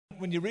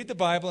when you read the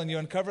Bible and you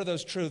uncover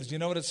those truths, you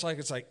know what it's like?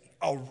 It's like,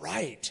 oh,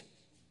 right.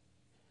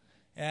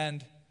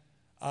 And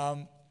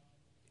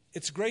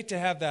it's great to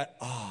have that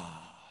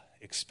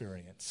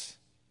experience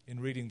in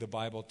reading the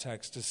Bible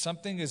text, as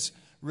something is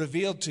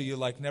revealed to you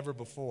like never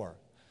before.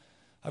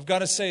 I've got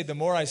to say, the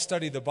more I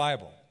study the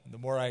Bible, the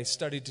more I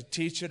study to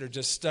teach it or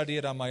just study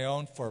it on my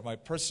own for my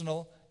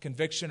personal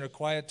conviction or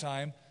quiet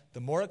time,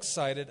 the more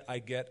excited I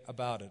get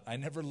about it. I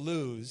never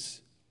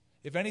lose.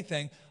 If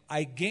anything,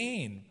 I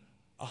gain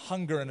a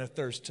hunger and a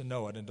thirst to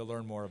know it and to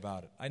learn more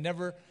about it. I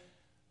never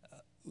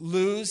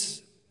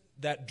lose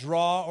that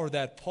draw or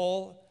that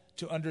pull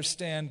to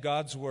understand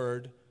God's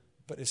Word,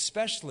 but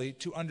especially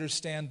to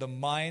understand the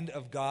mind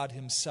of God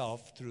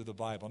Himself through the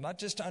Bible. Not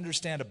just to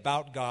understand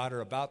about God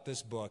or about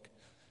this book,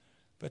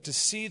 but to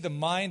see the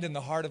mind and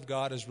the heart of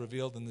God as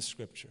revealed in the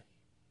Scripture.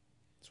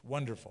 It's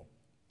wonderful.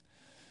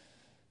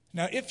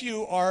 Now, if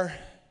you are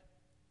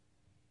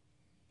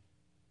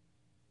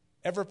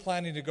ever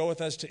planning to go with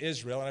us to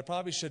Israel, and I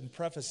probably shouldn't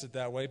preface it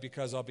that way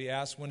because I'll be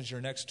asked, when is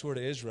your next tour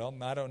to Israel?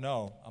 And I don't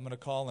know. I'm going to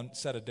call and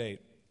set a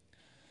date.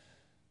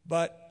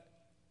 But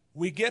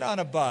we get on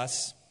a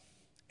bus,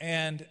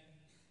 and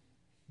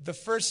the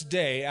first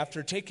day,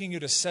 after taking you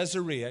to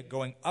Caesarea,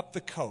 going up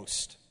the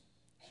coast,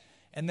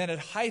 and then at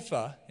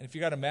Haifa, and if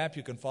you got a map,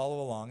 you can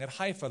follow along, at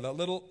Haifa, that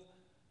little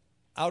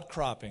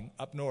outcropping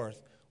up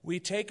north, we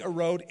take a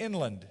road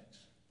inland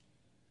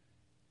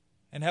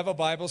and have a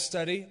Bible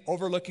study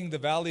overlooking the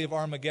Valley of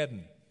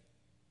Armageddon.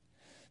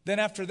 Then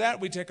after that,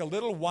 we take a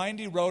little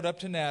windy road up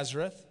to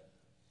Nazareth,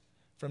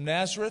 from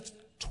Nazareth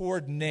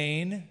toward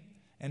Nain,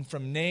 and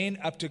from Nain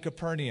up to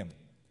Capernaum.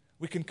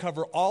 We can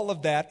cover all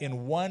of that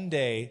in one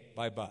day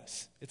by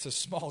bus. It's a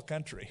small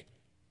country.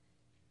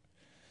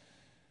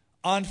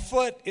 On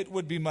foot, it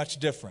would be much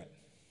different.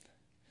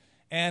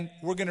 And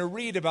we're going to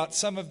read about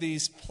some of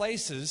these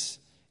places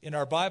in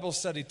our Bible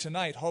study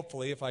tonight,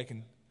 hopefully, if I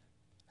can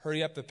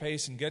hurry up the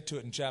pace and get to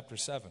it in chapter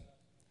 7.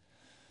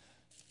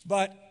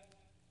 But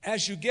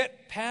as you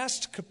get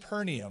past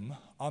Capernaum,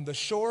 on the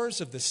shores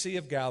of the Sea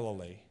of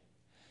Galilee,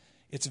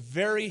 it's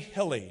very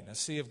hilly. The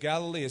Sea of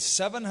Galilee is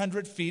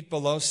 700 feet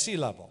below sea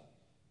level.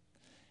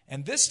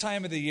 And this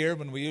time of the year,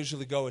 when we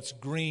usually go, it's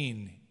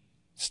green.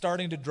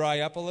 Starting to dry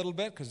up a little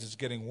bit because it's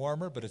getting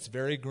warmer, but it's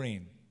very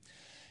green.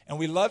 And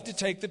we love to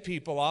take the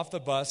people off the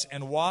bus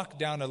and walk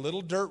down a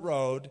little dirt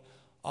road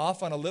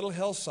off on a little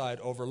hillside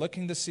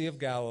overlooking the Sea of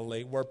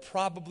Galilee, where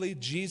probably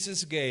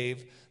Jesus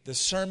gave the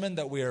sermon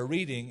that we are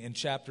reading in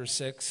chapter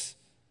 6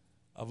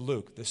 of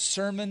Luke, the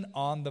Sermon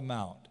on the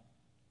Mount,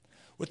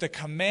 with a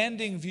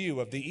commanding view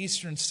of the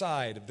eastern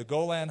side of the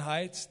Golan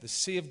Heights, the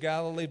Sea of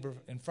Galilee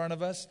in front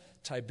of us,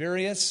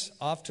 Tiberias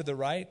off to the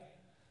right,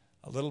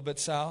 a little bit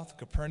south,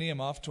 Capernaum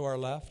off to our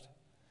left.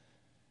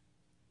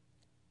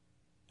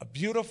 A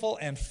beautiful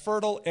and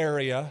fertile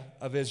area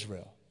of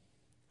Israel.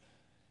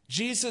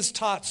 Jesus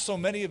taught so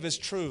many of his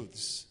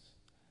truths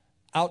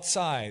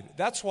outside.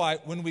 That's why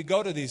when we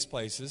go to these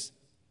places,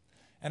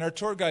 and our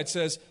tour guide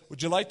says,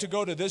 would you like to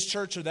go to this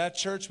church or that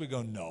church? We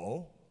go,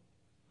 no.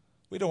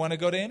 We don't want to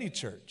go to any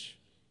church.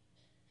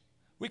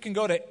 We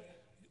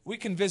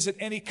can visit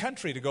any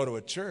country to go to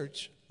a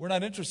church. We're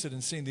not interested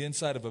in seeing the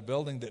inside of a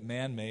building that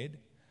man made.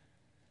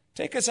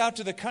 Take us out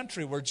to the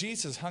country where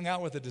Jesus hung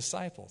out with the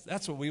disciples.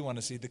 That's what we want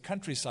to see, the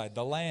countryside,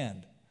 the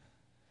land.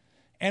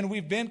 And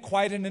we've been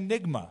quite an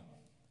enigma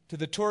to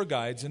the tour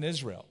guides in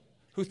Israel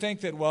who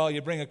think that, well,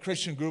 you bring a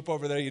Christian group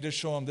over there, you just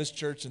show them this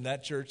church and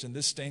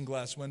this stained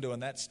glass window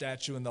and that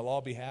statue, and they'll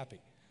all be happy.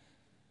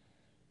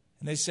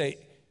 And they say,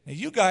 now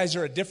you guys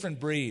are a different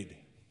breed.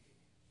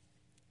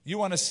 You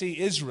want to see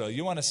Israel.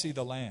 You want to see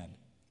the land.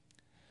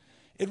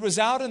 It was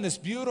out in this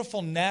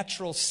beautiful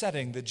natural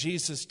setting that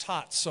Jesus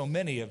taught so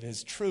many of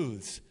his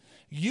truths,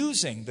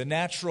 using the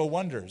natural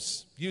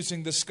wonders,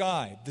 using the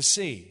sky, the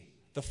sea,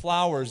 the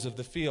flowers of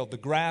the field, the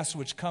grass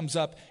which comes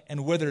up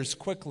and withers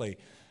quickly.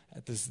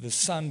 The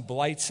sun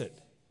blights it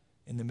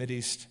in the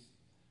Mideast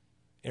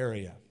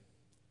area.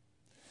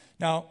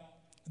 Now,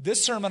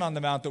 this Sermon on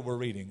the Mount that we're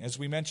reading, as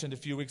we mentioned a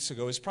few weeks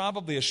ago, is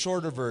probably a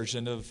shorter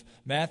version of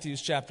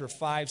Matthew's chapter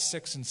 5,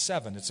 6, and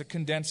 7. It's a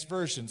condensed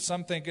version.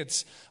 Some think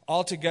it's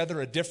altogether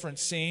a different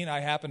scene.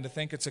 I happen to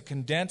think it's a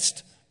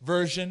condensed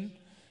version.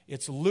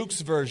 It's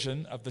Luke's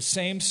version of the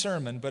same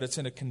sermon, but it's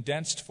in a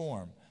condensed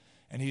form.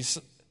 And he's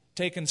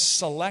taken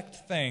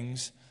select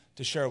things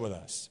to share with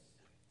us.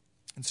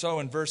 And so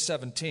in verse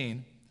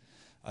 17,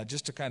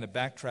 just to kind of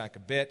backtrack a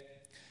bit,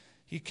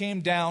 he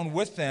came down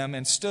with them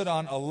and stood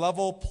on a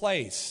level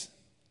place.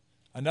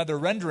 Another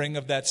rendering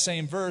of that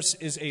same verse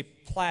is a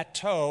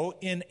plateau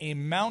in a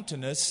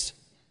mountainous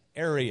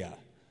area,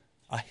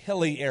 a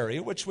hilly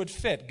area, which would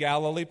fit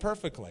Galilee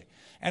perfectly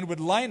and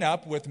would line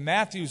up with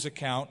Matthew's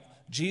account.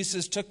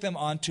 Jesus took them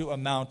onto a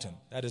mountain,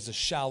 that is a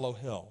shallow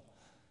hill,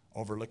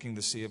 overlooking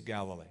the Sea of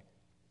Galilee.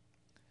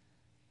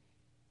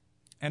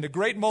 And a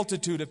great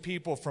multitude of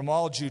people from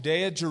all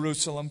Judea,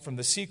 Jerusalem, from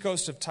the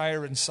seacoast of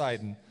Tyre and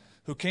Sidon,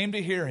 who came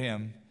to hear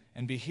him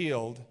and be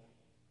healed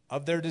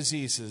of their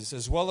diseases,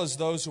 as well as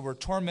those who were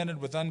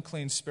tormented with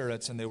unclean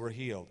spirits, and they were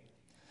healed.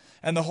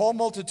 And the whole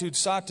multitude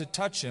sought to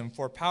touch him,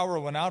 for power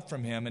went out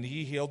from him, and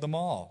he healed them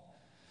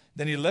all.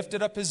 Then he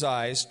lifted up his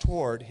eyes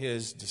toward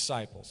his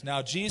disciples.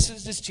 Now,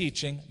 Jesus is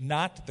teaching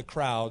not the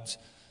crowds.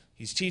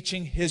 He's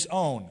teaching his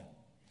own.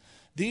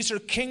 These are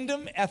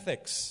kingdom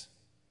ethics.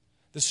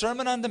 The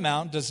Sermon on the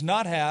Mount does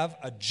not have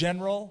a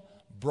general,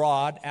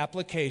 broad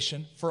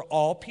application for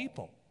all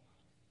people.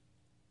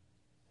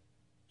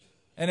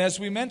 And as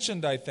we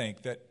mentioned, I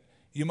think, that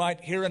you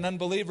might hear an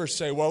unbeliever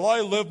say, well,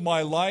 I live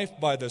my life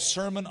by the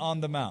Sermon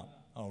on the Mount.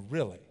 Oh,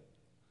 really?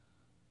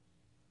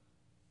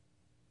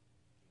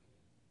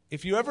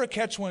 If you ever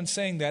catch one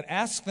saying that,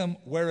 ask them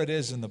where it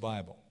is in the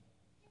Bible.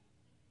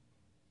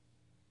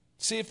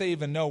 See if they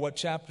even know what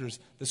chapters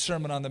the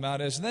Sermon on the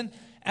Mount is. And then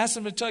ask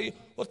them to tell you,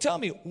 well, tell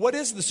me, what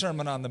does the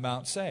Sermon on the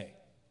Mount say?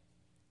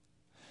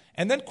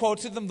 And then quote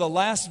to them the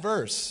last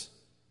verse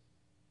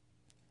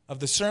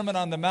of the Sermon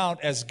on the Mount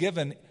as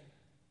given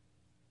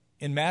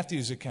in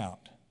Matthew's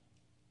account,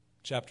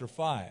 chapter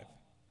 5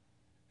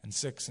 and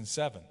 6 and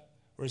 7,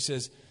 where he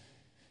says,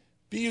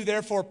 be you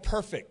therefore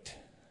perfect,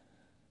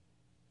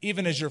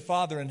 even as your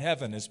Father in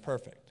heaven is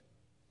perfect.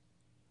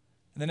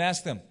 And then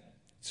ask them,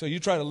 so you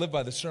try to live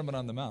by the Sermon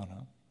on the Mount,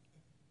 huh?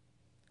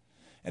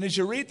 And as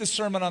you read the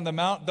Sermon on the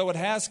Mount, though it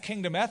has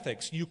kingdom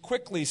ethics, you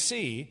quickly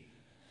see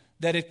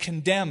that it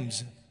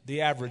condemns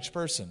the average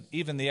person,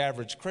 even the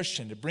average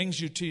Christian. It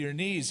brings you to your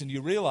knees, and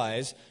you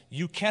realize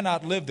you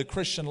cannot live the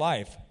Christian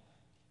life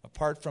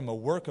apart from a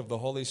work of the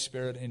Holy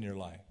Spirit in your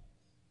life.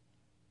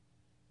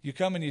 You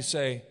come and you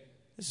say,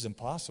 this is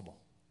impossible.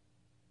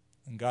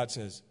 And God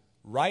says,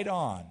 right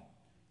on.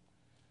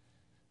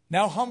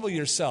 Now humble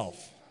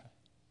yourself.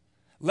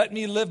 Let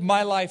me live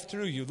my life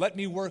through you. Let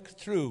me work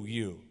through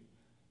you.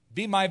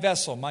 Be my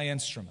vessel, my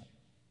instrument.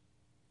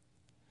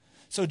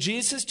 So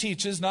Jesus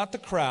teaches not the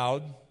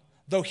crowd,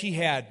 though he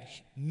had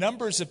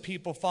numbers of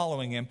people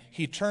following him,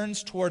 he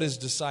turns toward his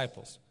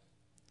disciples.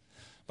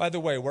 By the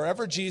way,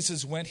 wherever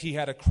Jesus went, he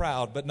had a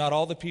crowd, but not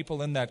all the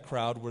people in that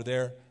crowd were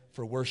there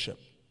for worship.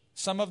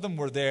 Some of them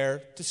were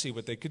there to see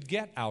what they could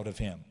get out of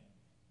him.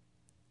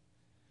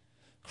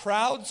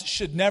 Crowds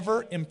should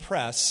never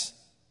impress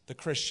the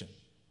Christian,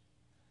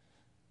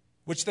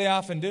 which they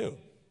often do.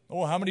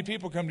 Oh, how many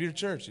people come to your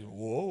church?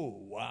 Whoa,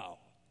 wow.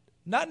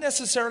 Not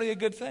necessarily a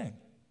good thing.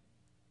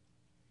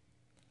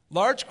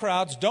 Large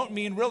crowds don't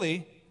mean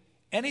really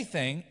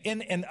anything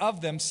in and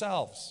of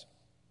themselves.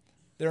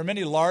 There are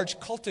many large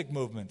cultic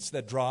movements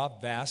that draw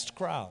vast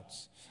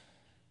crowds.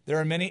 There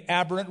are many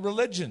aberrant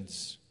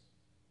religions.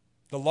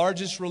 The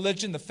largest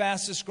religion, the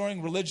fastest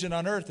growing religion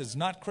on earth is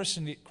not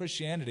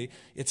Christianity,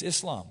 it's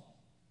Islam.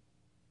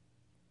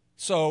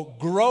 So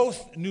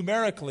growth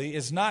numerically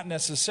is not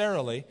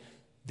necessarily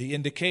the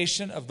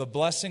indication of the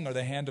blessing or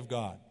the hand of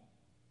God.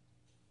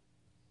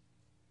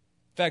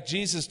 In fact,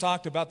 Jesus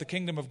talked about the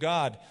kingdom of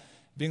God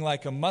being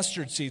like a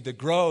mustard seed that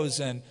grows,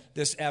 and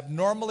this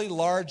abnormally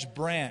large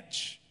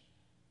branch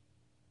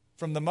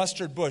from the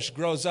mustard bush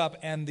grows up,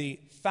 and the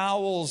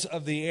fowls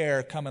of the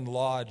air come and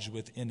lodge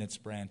within its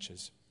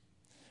branches.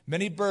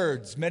 Many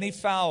birds, many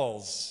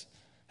fowls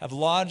have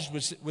lodged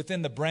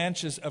within the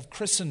branches of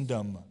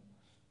Christendom.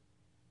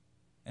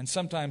 And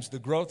sometimes the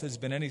growth has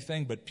been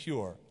anything but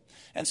pure.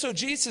 And so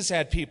Jesus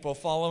had people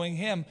following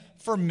him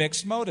for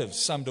mixed motives.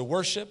 Some to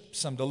worship,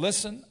 some to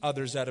listen,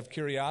 others out of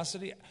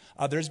curiosity,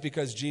 others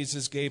because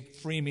Jesus gave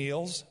free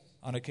meals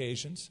on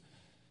occasions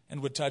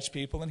and would touch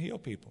people and heal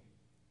people.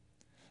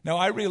 Now,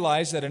 I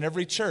realize that in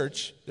every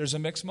church, there's a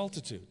mixed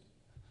multitude.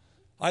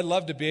 I'd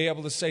love to be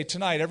able to say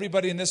tonight,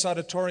 everybody in this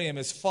auditorium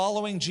is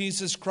following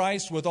Jesus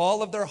Christ with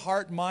all of their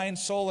heart, mind,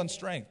 soul, and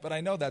strength. But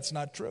I know that's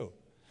not true.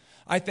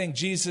 I think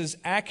Jesus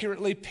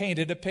accurately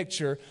painted a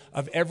picture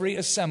of every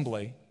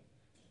assembly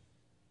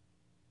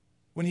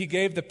when he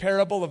gave the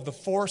parable of the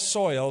 4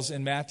 soils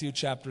in Matthew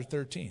chapter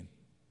 13.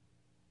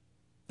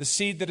 The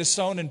seed that is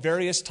sown in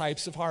various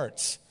types of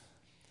hearts.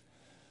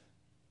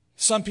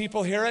 Some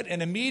people hear it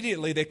and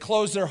immediately they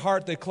close their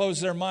heart, they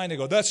close their mind, they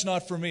go, that's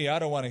not for me, I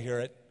don't want to hear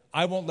it.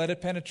 I won't let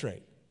it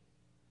penetrate.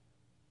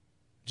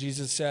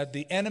 Jesus said,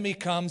 the enemy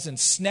comes and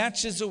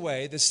snatches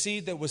away the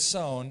seed that was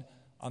sown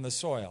on the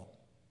soil.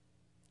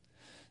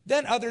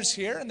 Then others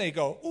hear and they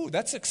go, ooh,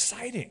 that's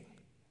exciting.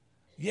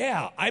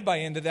 Yeah, I buy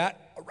into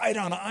that. Right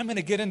on, I'm going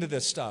to get into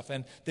this stuff.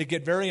 And they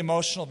get very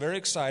emotional, very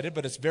excited,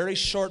 but it's very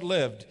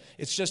short-lived.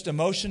 It's just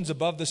emotions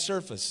above the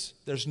surface.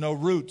 There's no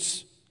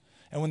roots.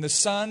 And when the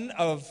sun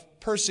of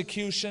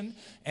persecution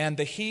and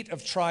the heat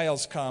of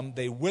trials come,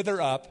 they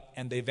wither up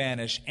and they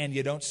vanish, and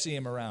you don't see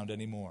them around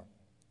anymore.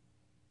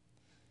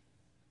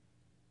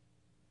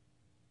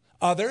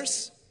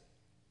 Others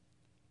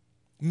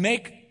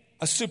make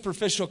a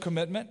superficial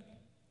commitment,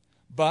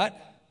 but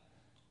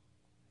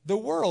the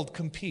world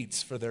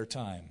competes for their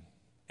time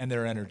and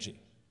their energy.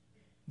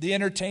 The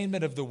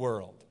entertainment of the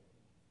world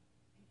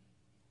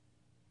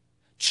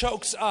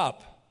chokes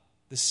up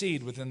the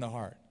seed within the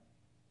heart.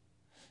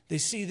 They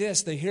see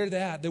this, they hear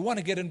that, they want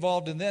to get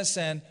involved in this,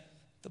 and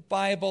the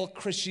Bible,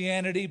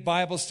 Christianity,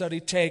 Bible study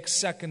takes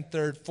second,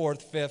 third,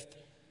 fourth, fifth,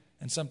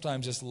 and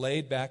sometimes just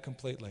laid back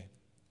completely.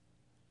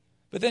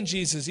 But then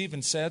Jesus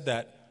even said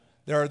that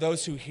there are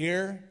those who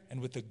hear,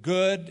 and with a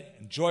good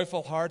and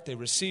joyful heart they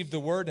receive the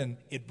word, and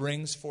it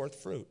brings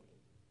forth fruit.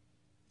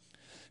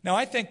 Now,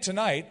 I think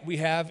tonight we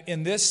have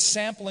in this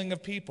sampling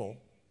of people,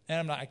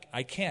 and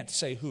I can't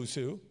say who's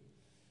who,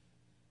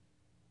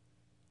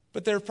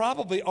 but there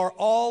probably are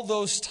all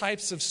those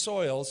types of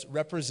soils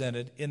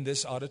represented in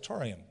this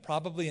auditorium,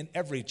 probably in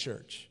every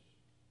church.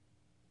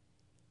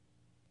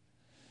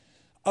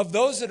 Of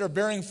those that are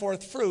bearing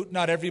forth fruit,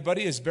 not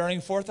everybody is bearing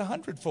forth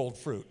 100-fold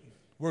fruit.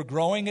 We're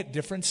growing at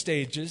different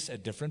stages,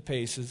 at different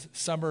paces.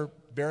 Some are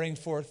bearing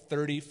forth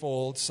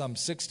 30-fold, some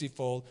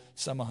 60-fold,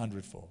 some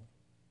 100-fold.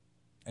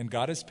 And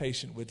God is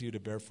patient with you to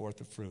bear forth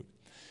the fruit.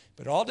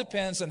 But it all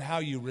depends on how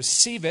you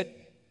receive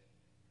it,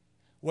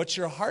 what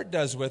your heart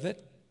does with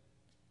it,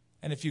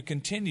 and if you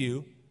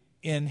continue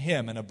in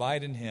Him and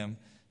abide in Him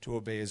to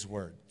obey His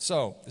word.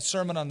 So, the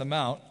Sermon on the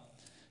Mount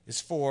is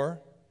for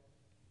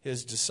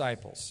His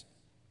disciples.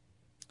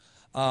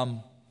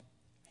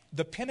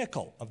 The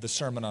pinnacle of the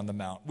Sermon on the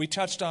Mount we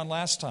touched on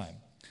last time,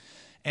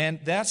 and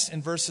that's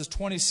in verses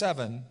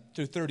 27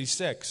 through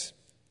 36.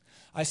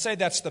 I say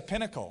that's the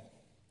pinnacle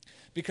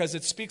because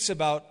it speaks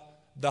about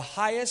the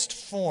highest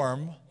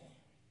form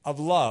of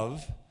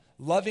love,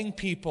 loving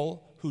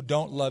people who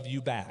don't love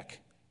you back,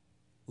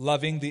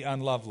 loving the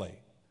unlovely.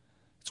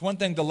 It's one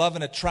thing to love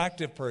an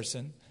attractive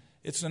person.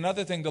 It's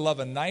another thing to love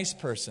a nice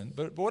person.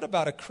 But what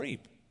about a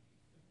creep?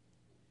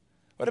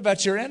 What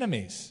about your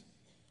enemies?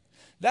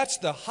 That's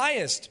the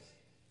highest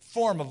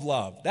form of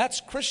love.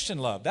 That's Christian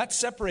love. That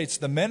separates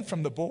the men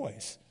from the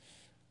boys.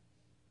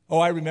 Oh,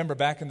 I remember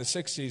back in the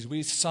 60s,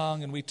 we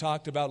sung and we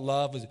talked about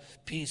love. It was,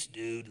 peace,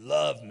 dude,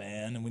 love,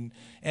 man.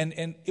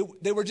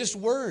 They were just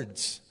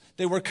words.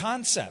 They were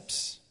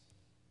concepts.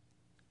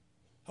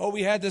 Oh,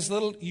 we had this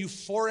little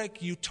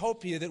euphoric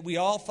utopia that we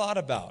all thought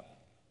about.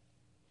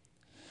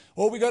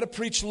 Oh, we got to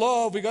preach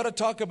love. We got to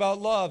talk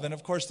about love. And,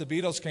 of course, the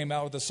Beatles came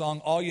out with the song,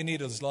 All You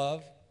Need Is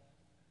Love.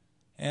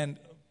 And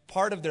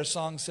part of their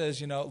song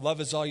says, love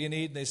is all you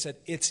need. And they said,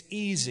 it's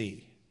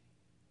easy.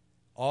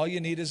 All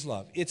you need is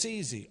love. It's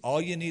easy. All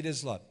you need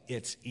is love.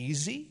 It's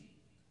easy?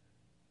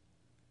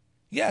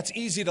 Yeah, it's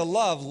easy to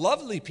love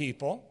lovely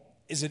people.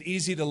 Is it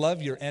easy to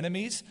love your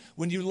enemies?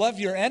 When you love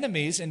your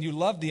enemies and you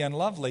love the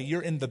unlovely,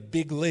 you're in the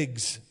big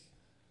leagues.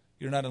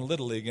 You're not in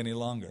little league any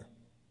longer.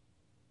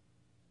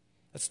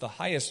 That's the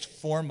highest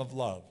form of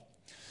love.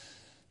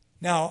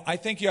 Now, I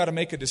think you ought to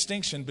make a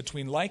distinction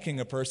between liking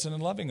a person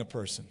and loving a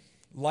person.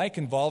 Like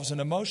involves an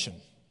emotion.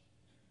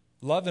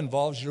 Love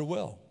involves your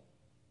will.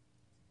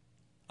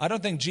 I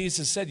don't think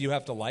Jesus said you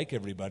have to like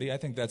everybody. I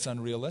think that's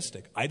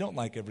unrealistic. I don't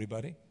like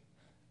everybody.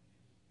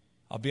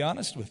 I'll be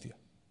honest with you.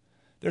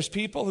 There's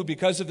people who,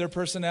 because of their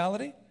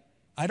personality,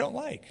 I don't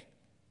like.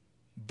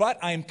 But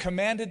I'm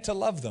commanded to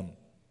love them,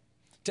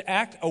 to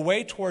act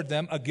away toward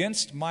them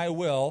against my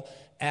will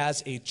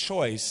as a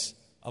choice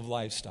of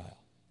lifestyle.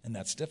 And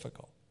that's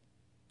difficult.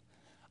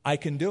 I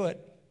can do it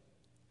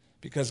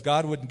because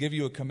God wouldn't give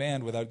you a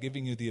command without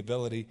giving you the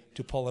ability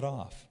to pull it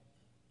off.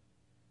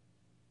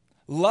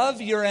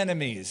 Love your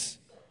enemies.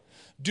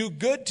 Do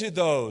good to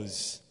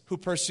those who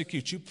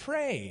persecute you.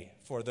 Pray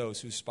for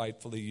those who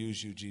spitefully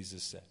use you,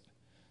 Jesus said.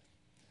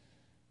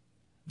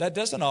 That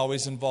doesn't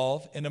always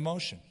involve an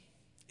emotion.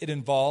 It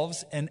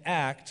involves an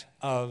act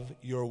of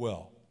your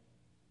will.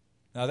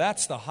 Now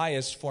that's the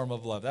highest form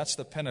of love. That's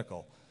the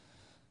pinnacle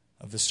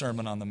of the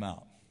Sermon on the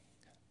Mount.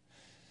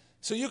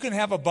 So you can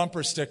have a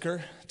bumper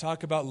sticker,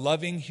 talk about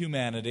loving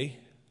humanity.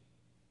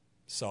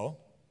 So,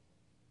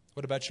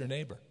 what about your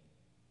neighbor?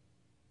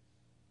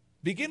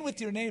 Begin with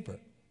your neighbor.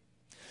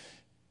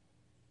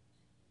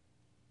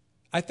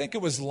 I think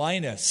it was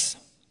Linus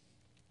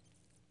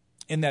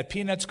in that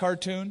Peanuts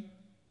cartoon.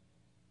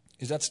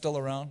 Is that still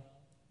around?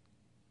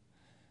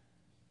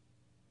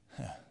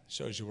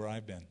 Shows you where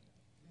I've been.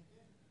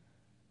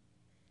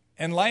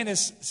 And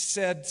Linus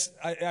said,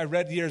 I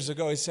read years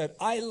ago, he said,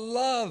 I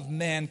love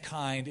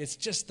mankind. It's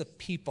just the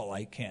people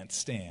I can't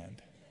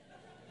stand.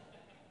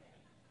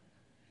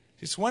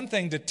 It's one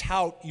thing to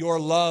tout your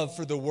love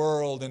for the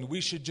world, and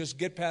we should just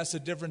get past the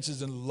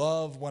differences and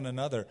love one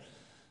another.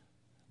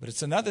 But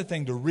it's another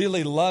thing to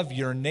really love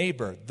your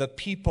neighbor, the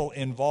people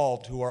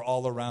involved who are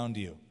all around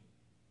you.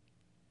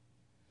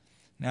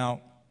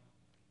 Now,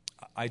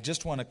 I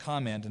just want to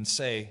comment and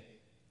say,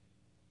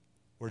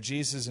 where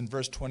Jesus in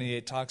verse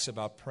 28 talks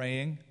about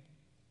praying,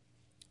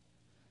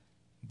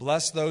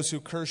 bless those who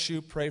curse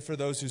you, pray for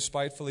those who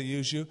spitefully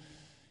use you.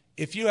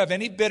 If you have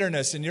any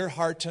bitterness in your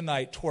heart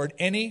tonight toward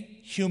any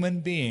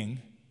human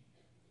being,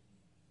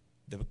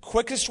 the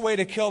quickest way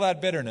to kill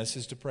that bitterness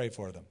is to pray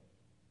for them.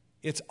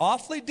 It's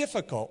awfully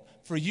difficult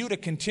for you to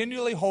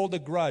continually hold a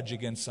grudge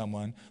against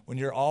someone when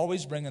you're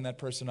always bringing that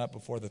person up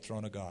before the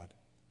throne of God.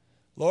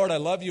 Lord, I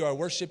love you, I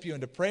worship you,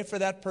 and to pray for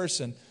that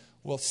person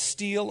will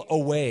steal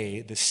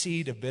away the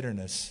seed of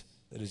bitterness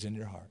that is in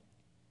your heart.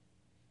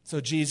 So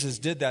Jesus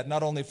did that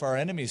not only for our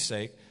enemies'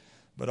 sake,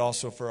 but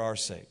also for our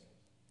sake.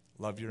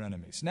 Love your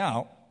enemies.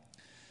 Now,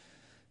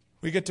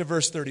 we get to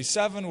verse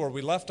 37 where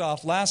we left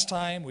off last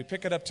time. We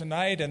pick it up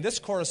tonight, and this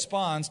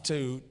corresponds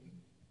to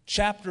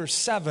chapter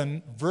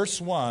 7,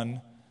 verse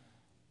 1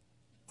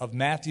 of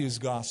Matthew's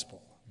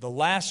Gospel, the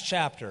last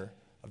chapter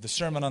of the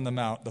Sermon on the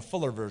Mount, the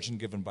fuller version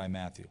given by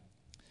Matthew.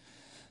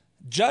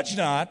 Judge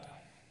not,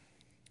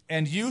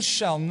 and you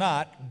shall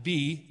not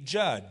be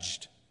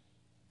judged.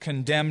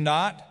 Condemn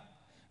not,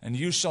 and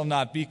you shall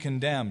not be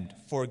condemned.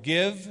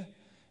 Forgive,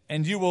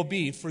 and you will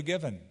be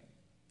forgiven.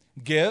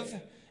 Give,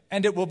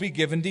 and it will be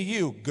given to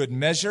you. Good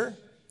measure,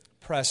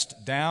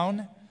 pressed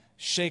down,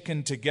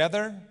 shaken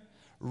together,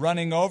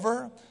 running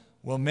over,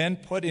 will men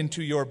put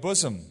into your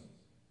bosom.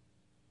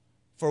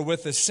 For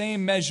with the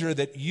same measure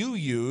that you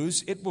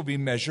use, it will be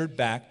measured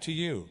back to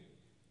you.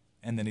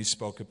 And then he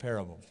spoke a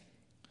parable.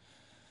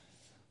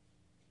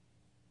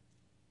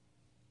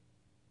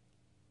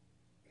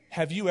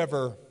 Have you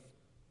ever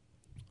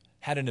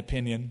had an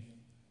opinion,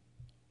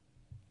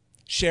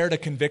 shared a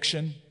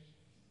conviction,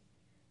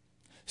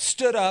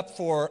 stood up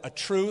for a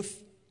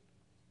truth,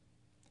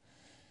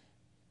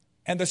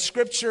 and the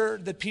scripture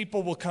that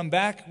people will come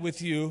back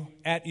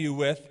at you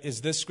with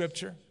is this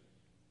scripture?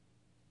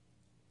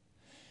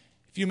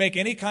 If you make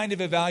any kind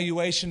of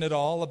evaluation at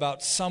all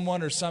about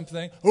someone or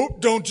something,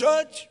 don't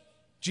judge.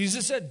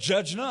 Jesus said,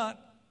 judge not.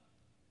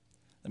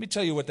 Let me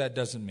tell you what that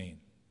doesn't mean.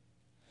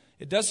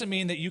 It doesn't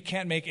mean that you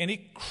can't make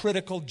any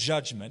critical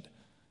judgment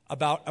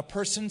about a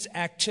person's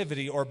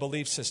activity or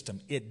belief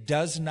system. It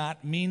does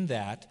not mean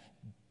that.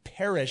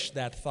 Perish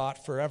that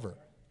thought forever.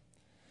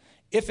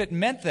 If it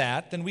meant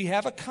that, then we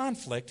have a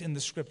conflict in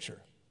the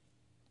scripture.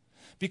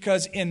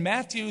 Because in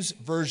Matthew's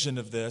version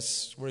of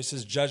this, where he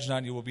says, judge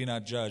not, you will be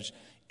not judged,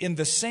 in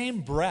the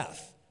same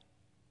breath,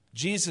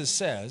 Jesus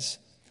says,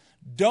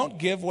 don't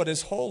give what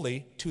is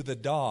holy to the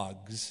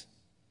dogs,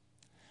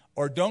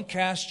 or don't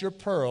cast your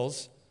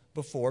pearls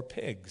before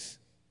pigs.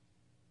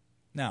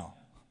 Now,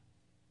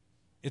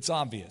 it's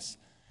obvious.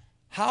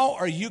 How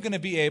are you going to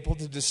be able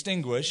to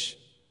distinguish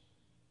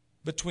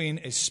between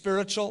a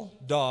spiritual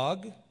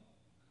dog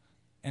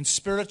and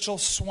spiritual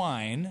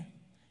swine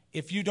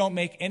if you don't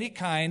make any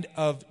kind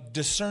of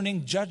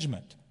discerning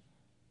judgment?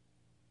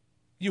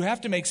 You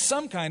have to make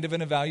some kind of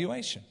an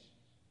evaluation.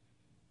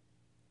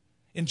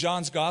 In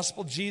John's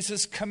Gospel,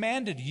 Jesus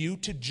commanded you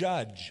to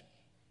judge.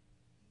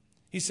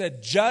 He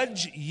said,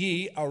 judge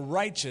ye a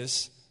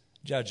righteous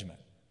judgment.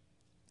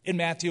 In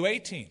Matthew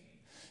 18,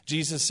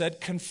 Jesus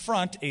said,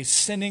 confront a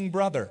sinning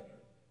brother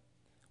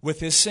with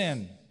his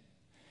sin.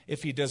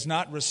 If he does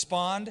not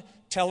respond,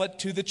 tell it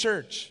to the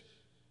church.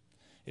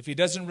 If he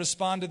doesn't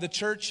respond to the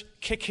church,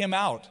 kick him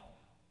out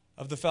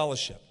of the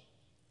fellowship.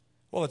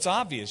 Well, it's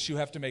obvious you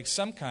have to make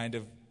some kind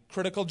of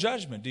critical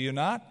judgment, do you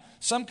not?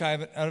 Some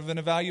kind of an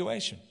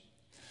evaluation.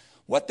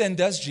 What then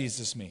does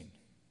Jesus mean?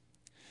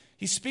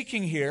 He's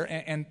speaking here,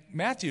 and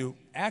Matthew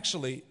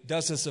actually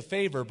does us a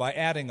favor by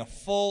adding a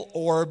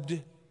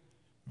full-orbed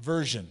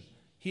version.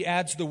 He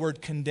adds the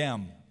word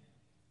condemn.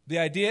 The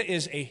idea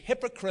is a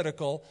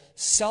hypocritical,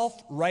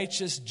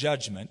 self-righteous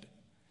judgment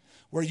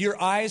where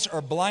your eyes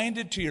are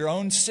blinded to your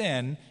own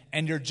sin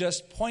and you're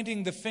just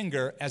pointing the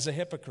finger as a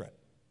hypocrite.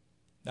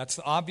 That's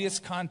the obvious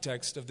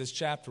context of this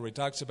chapter where he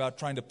talks about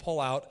trying to pull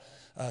out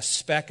a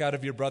speck out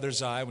of your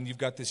brother's eye when you've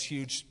got this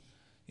huge,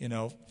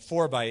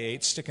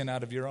 4x8 sticking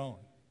out of your own.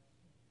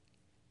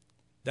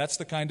 That's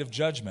the kind of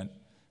judgment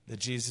that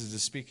Jesus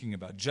is speaking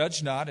about.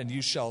 Judge not, and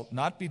you shall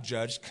not be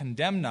judged.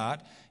 Condemn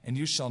not, and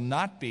you shall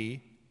not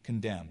be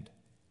condemned.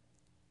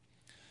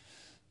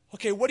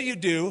 Okay, what do you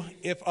do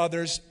if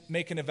others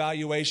make an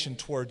evaluation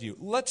toward you?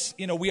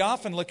 We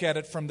often look at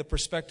it from the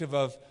perspective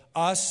of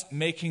us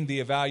making the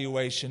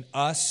evaluation,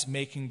 us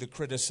making the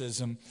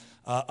criticism,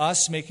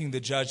 us making the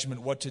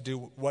judgment, what to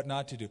do, what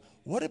not to do.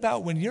 What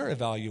about when you're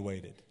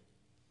evaluated?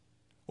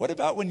 What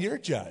about when you're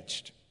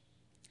judged?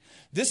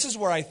 This is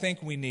where I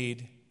think we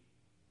need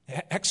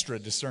extra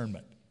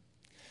discernment.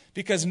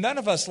 Because none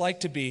of us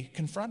like to be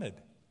confronted.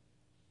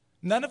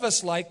 None of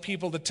us like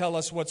people to tell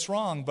us what's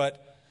wrong,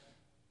 but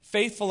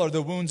faithful are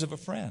the wounds of a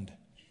friend.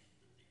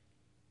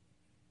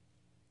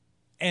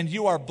 And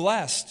you are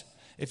blessed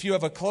if you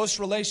have a close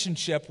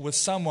relationship with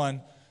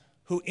someone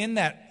who in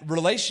that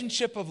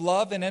relationship of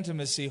love and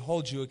intimacy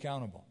holds you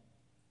accountable.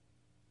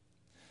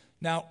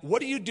 Now,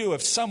 what do you do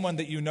if someone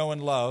that you know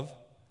and love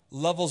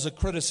levels a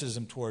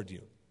criticism toward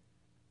you?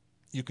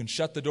 You can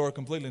shut the door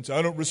completely and say,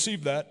 I don't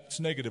receive that. It's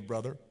negative,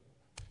 brother.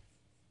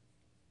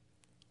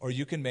 Or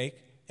you can make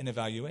an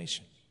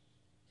evaluation.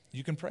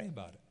 You can pray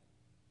about it.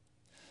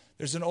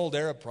 There's an old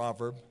Arab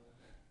proverb.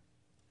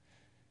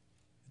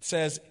 It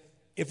says,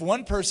 if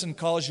one person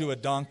calls you a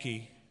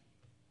donkey,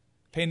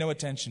 pay no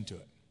attention to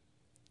it.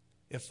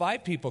 If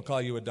 5 people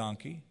call you a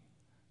donkey,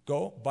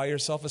 go buy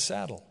yourself a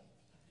saddle.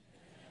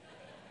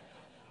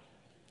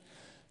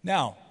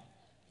 Now,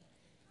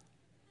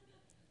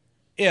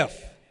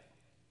 if,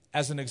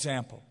 as an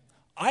example,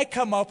 I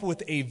come up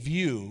with a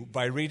view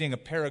by reading a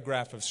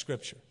paragraph of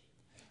Scripture,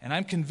 and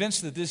I'm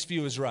convinced that this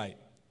view is right.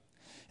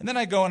 And then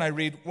I go and I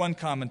read one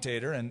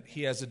commentator, and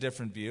he has a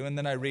different view, and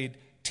then I read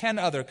 10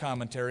 other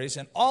commentaries,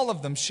 and all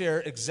of them share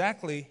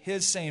exactly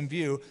his same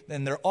view,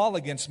 then they're all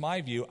against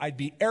my view. I'd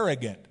be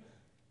arrogant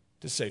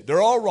to say,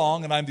 they're all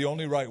wrong and I'm the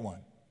only right one.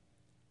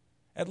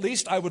 At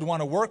least I would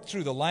want to work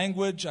through the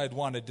language. I'd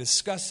want to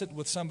discuss it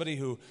with somebody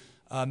who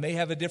may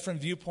have a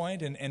different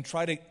viewpoint and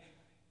try to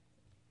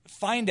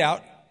find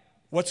out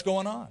what's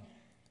going on.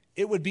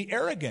 It would be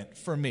arrogant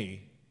for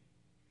me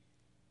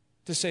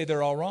to say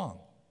they're all wrong.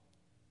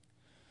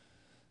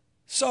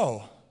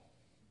 So,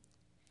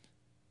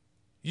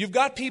 you've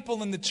got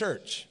people in the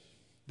church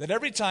that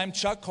every time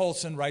Chuck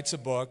Colson writes a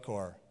book,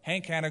 or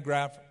Hank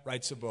Hanegraaff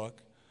writes a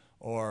book,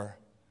 or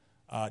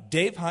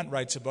Dave Hunt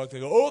writes a book, they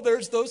go, oh,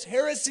 there's those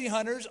heresy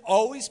hunters,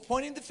 always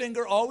pointing the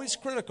finger, always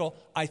critical.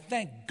 I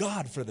thank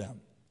God for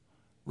them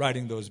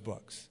writing those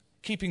books,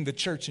 keeping the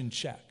church in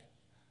check.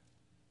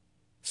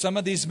 Some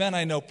of these men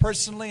I know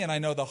personally, and I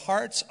know the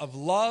hearts of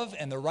love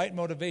and the right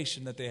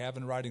motivation that they have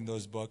in writing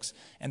those books.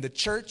 And the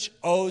church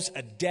owes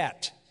a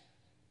debt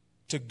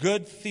to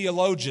good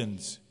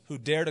theologians who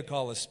dare to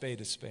call a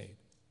spade a spade.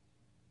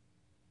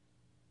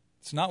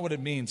 It's not what it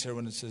means here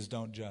when it says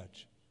don't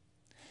judge.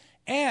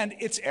 And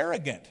it's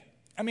arrogant.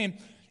 I mean,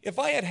 if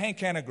I had Hank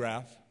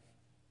Hanegraaff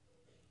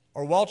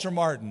or Walter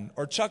Martin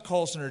or Chuck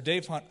Colson or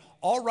Dave Hunt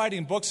all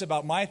writing books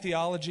about my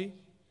theology,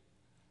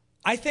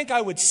 I think I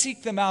would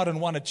seek them out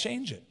and want to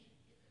change it.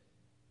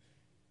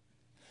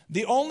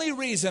 The only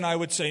reason I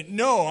would say,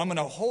 no, I'm going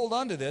to hold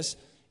on to this,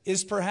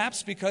 is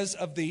perhaps because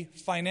of the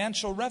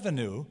financial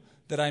revenue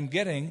that I'm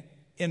getting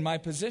in my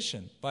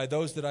position by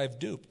those that I've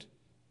duped.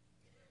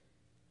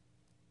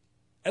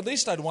 At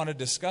least I'd want to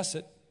discuss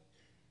it.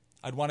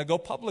 I'd want to go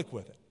public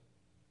with it.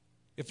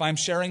 If I'm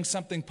sharing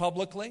something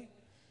publicly,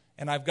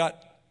 and I've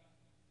got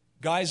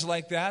guys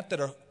like that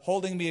are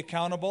holding me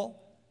accountable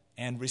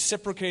and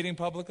reciprocating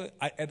publicly,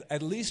 I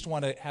at least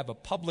want to have a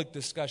public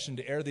discussion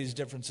to air these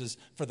differences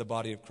for the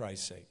body of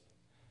Christ's sake.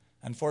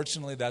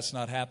 Unfortunately, that's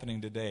not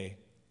happening today.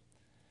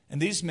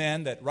 And these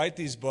men that write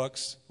these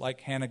books,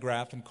 like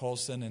Hanegraaff and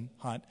Colson and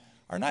Hunt,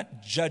 are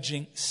not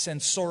judging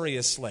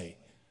censoriously,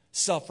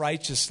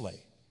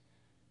 self-righteously.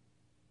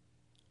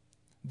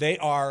 They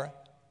are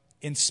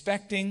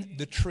inspecting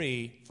the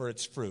tree for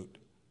its fruit.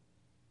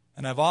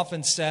 And I've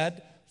often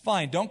said,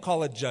 fine, don't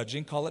call it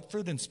judging, call it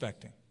fruit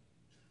inspecting.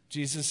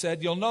 Jesus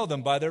said, you'll know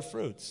them by their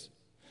fruits.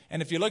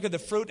 And if you look at the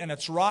fruit and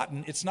it's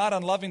rotten, it's not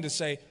unloving to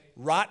say,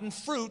 rotten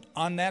fruit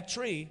on that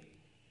tree.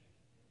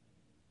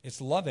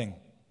 It's loving.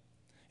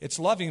 It's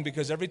loving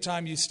because every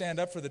time you stand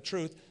up for the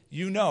truth,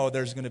 you know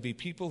there's going to be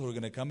people who are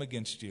going to come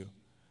against you.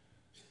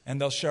 And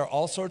they'll share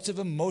all sorts of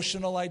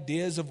emotional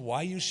ideas of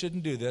why you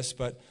shouldn't do this,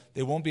 but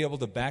they won't be able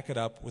to back it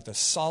up with a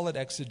solid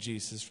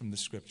exegesis from the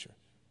Scripture.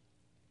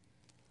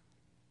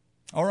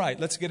 All right,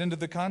 let's get into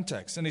the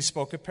context. And he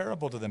spoke a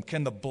parable to them.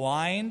 Can the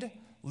blind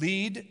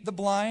lead the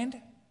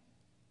blind?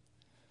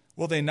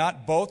 Will they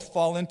not both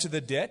fall into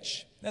the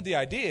ditch? Now the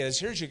idea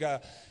is,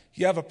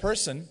 you have a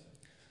person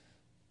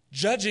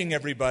judging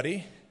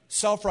everybody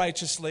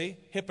self-righteously,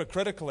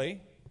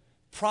 hypocritically.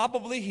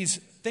 Probably he's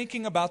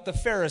thinking about the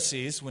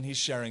Pharisees when he's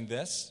sharing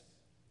this,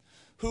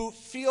 who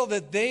feel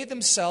that they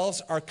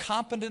themselves are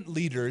competent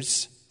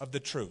leaders of the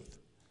truth,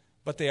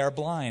 but they are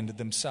blind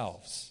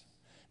themselves.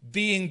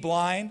 Being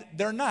blind,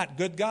 they're not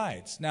good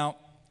guides. Now,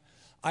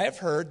 I have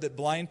heard that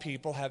blind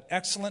people have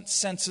excellent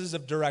senses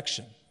of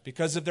direction.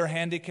 Because of their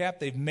handicap,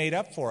 they've made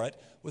up for it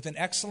with an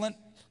excellent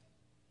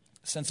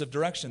sense of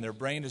direction. Their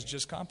brain is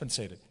just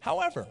compensated.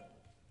 However,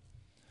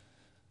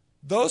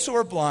 those who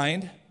are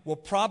blind will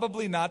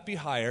probably not be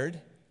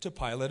hired to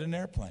pilot an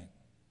airplane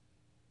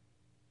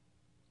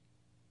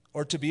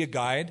or to be a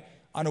guide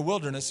on a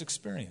wilderness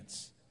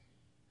experience.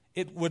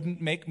 It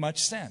wouldn't make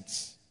much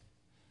sense.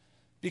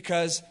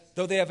 Because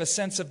though they have a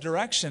sense of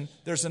direction,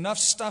 there's enough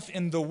stuff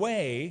in the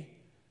way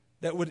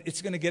that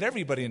it's going to get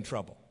everybody in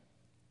trouble.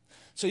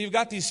 So you've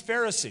got these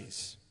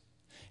Pharisees,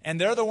 and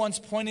they're the ones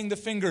pointing the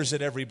fingers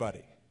at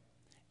everybody.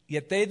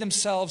 Yet they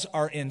themselves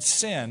are in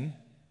sin,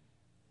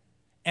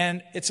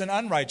 and it's an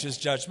unrighteous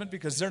judgment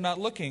because they're not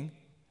looking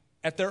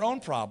at their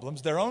own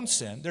problems, their own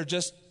sin. They're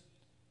just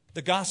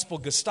the gospel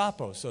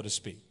Gestapo, so to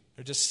speak.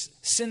 They're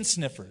just sin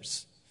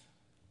sniffers,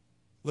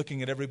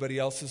 looking at everybody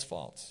else's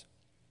faults.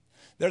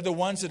 They're the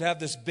ones that have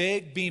this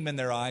big beam in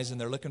their eyes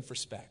and they're looking for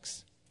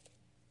specks.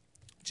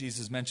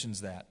 Jesus mentions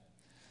that.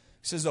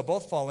 He says they'll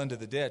both fall into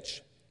the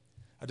ditch.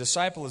 A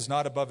disciple is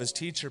not above his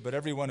teacher, but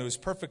everyone who is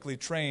perfectly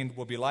trained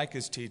will be like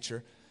his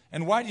teacher.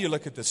 And why do you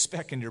look at the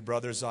speck in your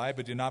brother's eye,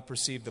 but do not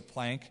perceive the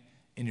plank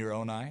in your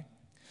own eye?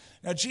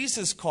 Now,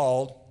 Jesus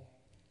called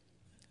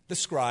the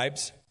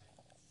scribes,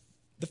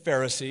 the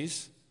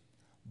Pharisees,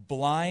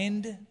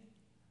 blind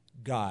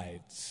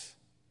guides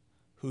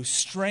who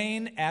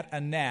strain at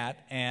a gnat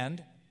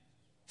and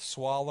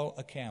swallow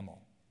a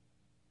camel.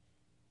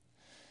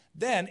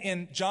 Then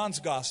in John's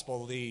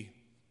Gospel, the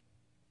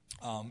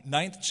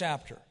 9th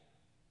chapter,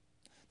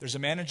 there's a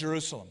man in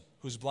Jerusalem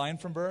who's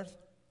blind from birth,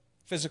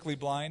 physically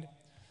blind.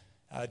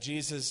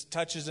 Jesus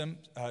touches him,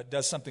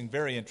 does something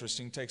very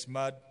interesting, takes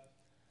mud,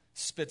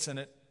 spits in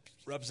it,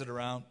 rubs it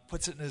around,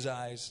 puts it in his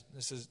eyes,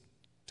 and says,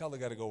 tell the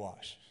guy to go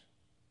wash.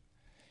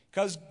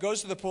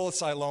 Goes to the pool of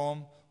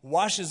Siloam,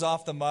 washes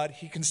off the mud,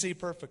 he can see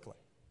perfectly.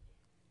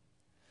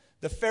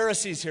 The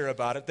Pharisees hear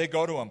about it. They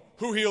go to him.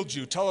 Who healed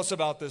you? Tell us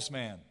about this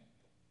man.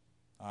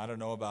 I don't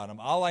know about him.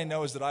 All I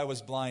know is that I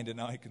was blind and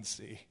now I can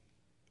see.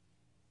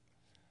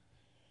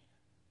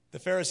 The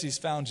Pharisees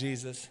found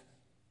Jesus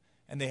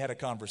and they had a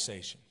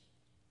conversation.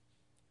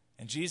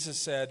 And Jesus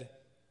said,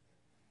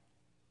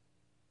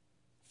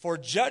 for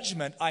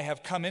judgment I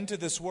have come into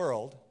this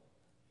world,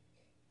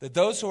 that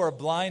those who are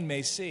blind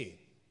may see,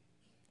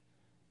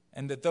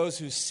 and that those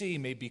who see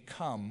may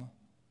become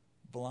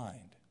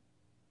blind.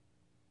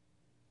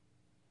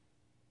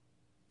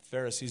 The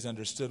Pharisees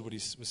understood what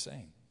he was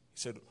saying. He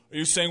said, are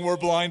you saying we're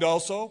blind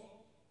also?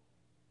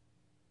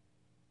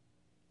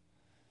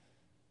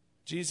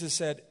 Jesus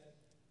said,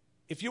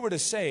 if you were to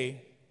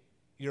say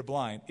you're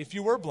blind, if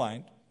you were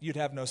blind, you'd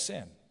have no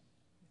sin.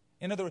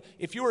 In other words,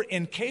 if you were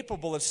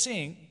incapable of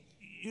seeing,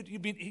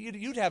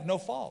 you'd have no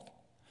fault.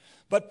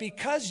 But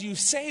because you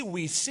say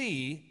we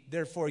see,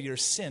 therefore your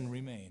sin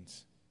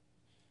remains.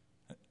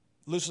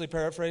 Loosely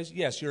paraphrased,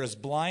 yes, you're as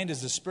blind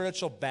as a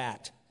spiritual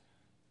bat.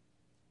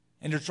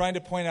 And you're trying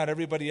to point out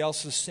everybody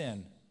else's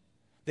sin.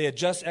 They had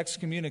just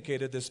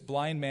excommunicated this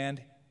blind man,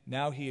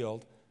 now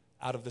healed,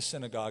 out of the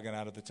synagogue and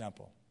out of the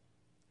temple.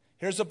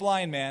 Here's a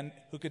blind man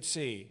who could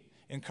see,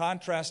 in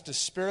contrast to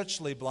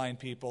spiritually blind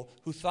people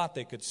who thought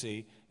they could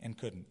see and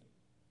couldn't.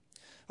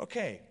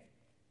 Okay.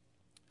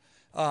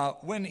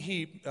 When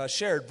he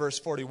shared verse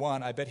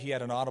 41, I bet he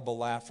had an audible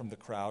laugh from the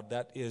crowd.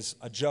 That is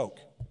a joke.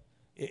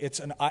 It's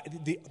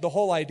the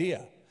whole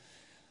idea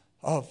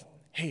of,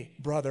 hey,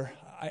 brother,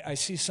 I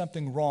see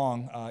something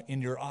wrong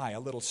in your eye, a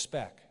little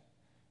speck.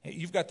 Hey,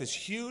 you've got this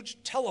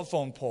huge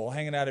telephone pole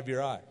hanging out of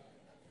your eye.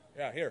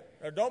 Yeah, here.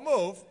 Don't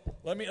move.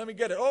 Let me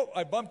get it. Oh,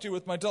 I bumped you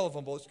with my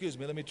telephone pole. Excuse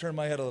me. Let me turn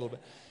my head a little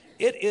bit.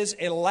 It is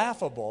a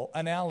laughable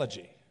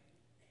analogy.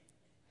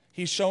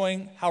 He's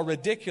showing how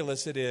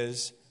ridiculous it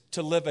is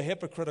to live a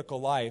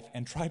hypocritical life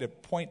and try to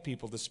point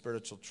people to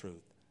spiritual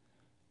truth.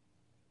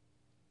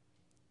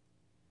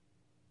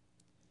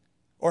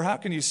 Or how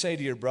can you say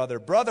to your brother,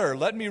 brother,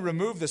 let me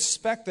remove the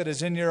speck that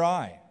is in your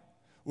eye,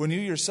 when you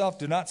yourself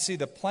do not see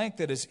the plank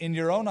that is in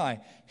your own eye?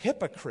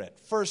 Hypocrite,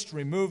 first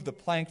remove the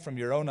plank from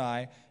your own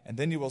eye, and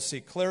then you will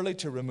see clearly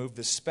to remove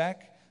the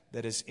speck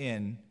that is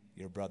in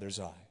your brother's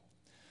eye.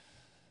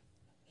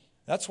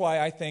 That's why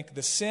I think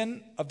the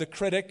sin of the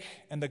critic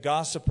and the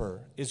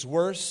gossiper is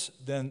worse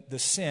than the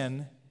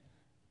sin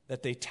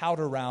that they tout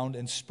around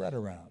and spread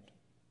around.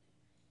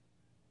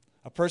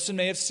 A person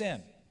may have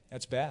sinned.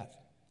 That's bad.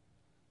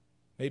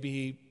 Maybe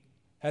he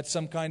had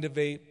some kind of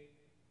a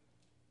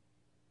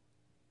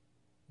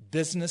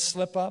business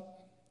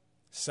slip-up,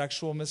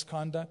 sexual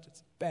misconduct.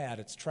 It's bad.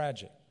 It's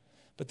tragic.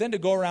 But then to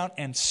go around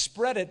and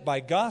spread it by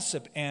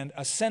gossip and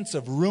a sense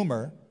of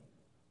rumor,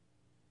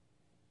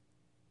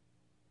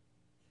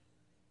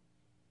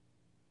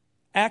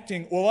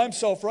 acting, well, I'm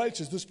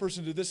self-righteous, this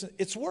person did this.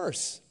 It's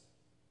worse.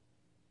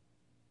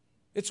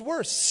 It's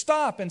worse.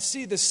 Stop and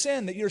see the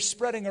sin that you're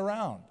spreading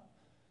around.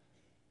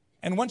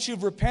 And once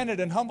you've repented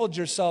and humbled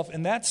yourself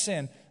in that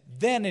sin,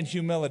 then in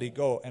humility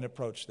go and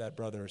approach that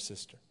brother or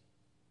sister.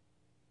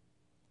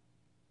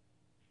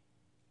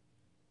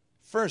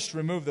 First,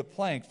 remove the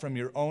plank from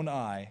your own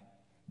eye,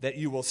 that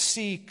you will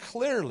see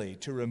clearly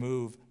to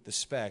remove the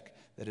speck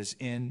that is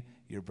in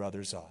your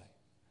brother's eye.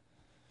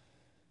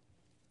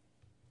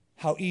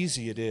 How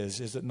easy it is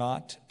it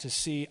not, to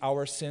see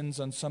our sins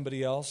on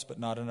somebody else, but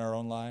not in our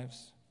own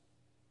lives?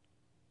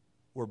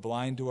 We're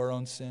blind to our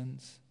own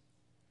sins.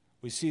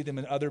 We see them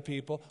in other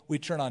people. We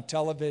turn on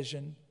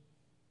television.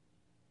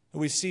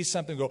 We see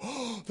something and go,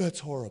 oh, that's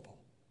horrible.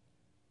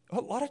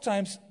 A lot of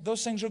times,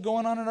 those things are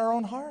going on in our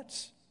own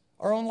hearts,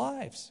 our own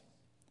lives.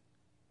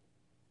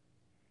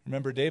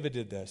 Remember, David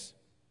did this.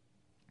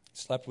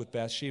 Slept with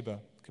Bathsheba,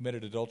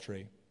 committed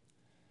adultery.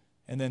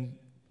 And then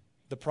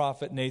the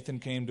prophet Nathan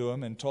came to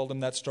him and told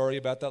him that story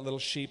about that little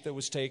sheep that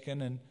was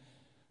taken. And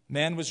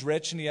man was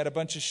rich and he had a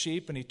bunch of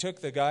sheep. And he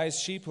took the guy's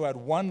sheep who had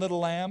one little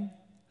lamb,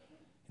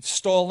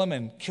 stole them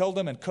and killed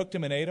them and cooked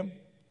them and ate them.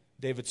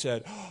 David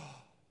said, oh,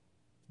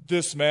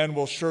 this man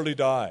will surely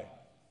die.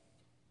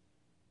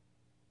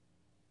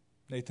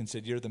 Nathan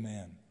said, you're the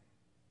man.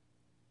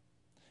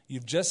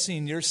 You've just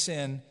seen your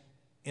sin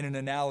in an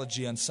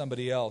analogy on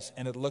somebody else,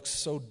 and it looks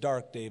so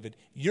dark, David.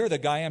 You're the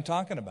guy I'm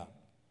talking about.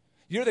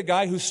 You're the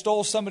guy who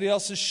stole somebody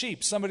else's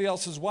sheep, somebody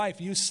else's wife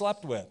you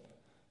slept with.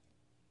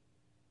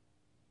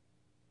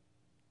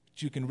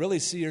 But you can really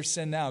see your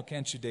sin now,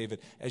 can't you, David,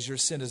 as your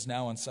sin is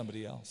now on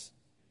somebody else.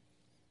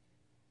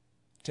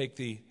 Take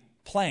the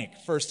plank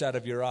first out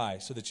of your eye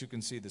so that you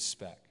can see the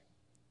speck.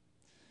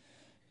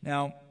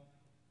 Now,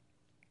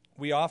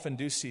 we often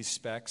do see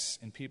specks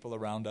in people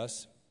around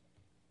us,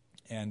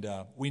 and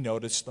we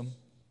notice them.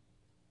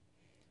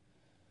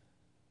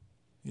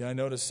 Yeah, I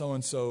noticed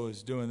so-and-so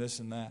is doing this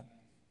and that.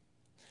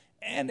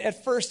 And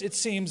at first, it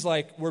seems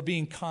like we're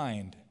being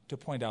kind to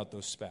point out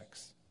those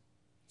specks.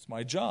 It's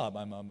my job.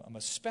 I'm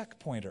a speck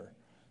pointer.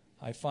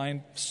 I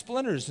find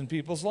splinters in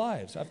people's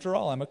lives. After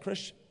all, I'm a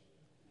Christian.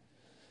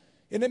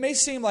 And it may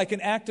seem like an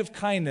act of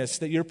kindness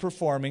that you're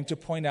performing to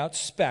point out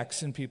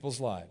specks in people's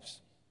lives.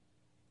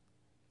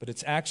 but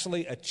it's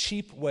actually a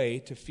cheap way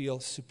to feel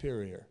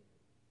superior.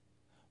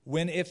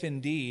 When, if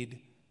indeed,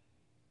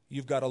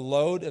 you've got a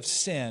load of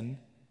sin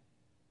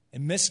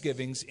and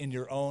misgivings in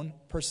your own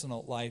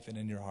personal life and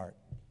in your heart.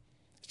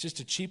 It's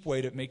just a cheap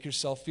way to make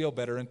yourself feel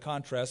better in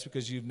contrast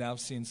because you've now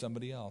seen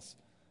somebody else.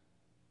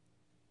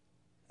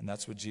 And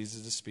that's what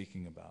Jesus is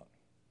speaking about.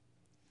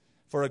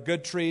 For a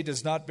good tree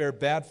does not bear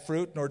bad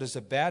fruit, nor does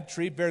a bad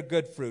tree bear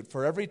good fruit.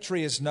 For every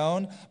tree is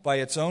known by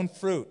its own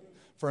fruit.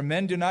 For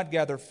men do not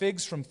gather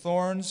figs from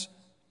thorns,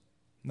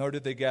 nor do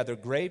they gather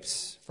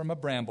grapes from a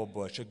bramble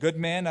bush. A good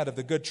man out of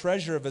the good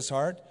treasure of his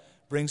heart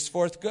brings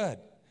forth good.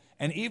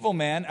 An evil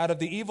man out of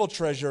the evil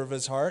treasure of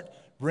his heart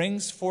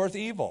brings forth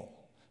evil.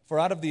 For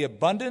out of the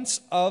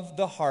abundance of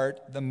the heart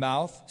the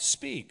mouth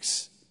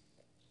speaks.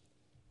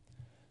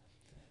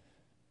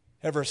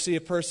 Ever see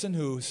a person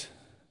who's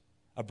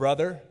a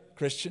brother,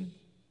 Christian,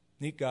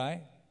 neat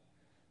guy,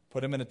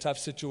 put him in a tough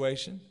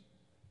situation?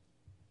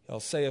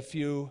 He'll say a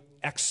few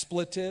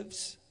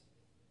expletives.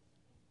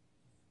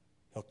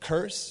 He'll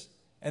curse,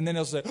 and then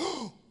he'll say,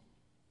 "Oh,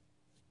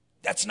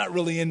 that's not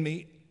really in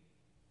me."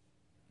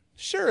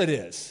 Sure it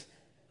is.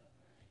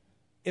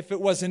 If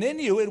it wasn't in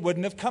you, it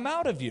wouldn't have come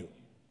out of you.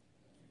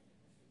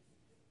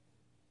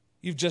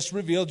 You've just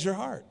revealed your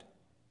heart.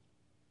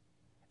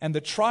 And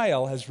the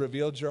trial has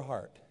revealed your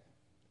heart.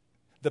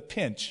 The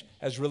pinch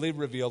has really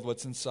revealed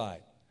what's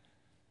inside.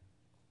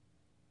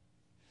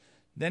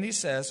 Then he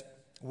says,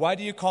 "Why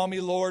do you call me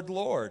Lord,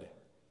 Lord,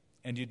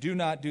 and you do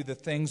not do the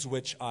things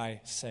which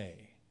I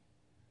say?"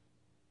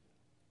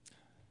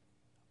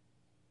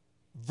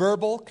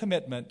 Verbal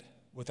commitment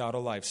without a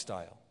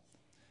lifestyle.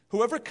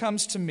 Whoever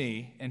comes to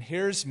me and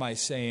hears my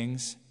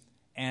sayings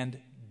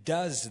and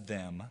does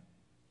them,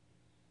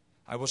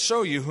 I will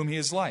show you whom he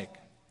is like.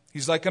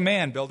 He's like a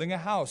man building a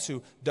house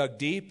who dug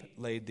deep,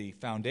 laid the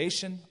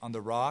foundation on the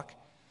rock.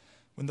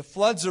 When the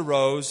floods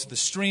arose, the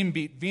stream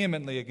beat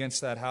vehemently against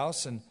that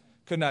house and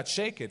could not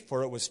shake it,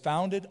 for it was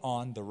founded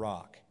on the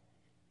rock.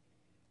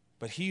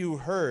 But he who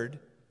heard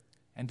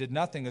and did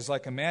nothing is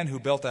like a man who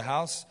built a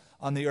house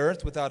on the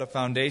earth without a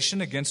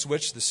foundation, against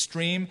which the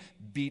stream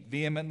beat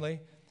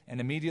vehemently,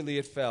 and immediately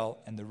it fell,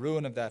 and the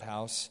ruin of that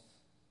house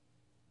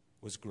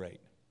was great.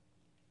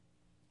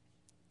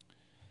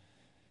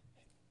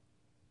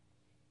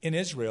 In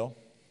Israel,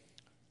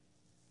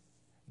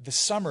 the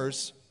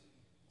summers,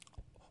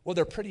 well,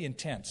 they're pretty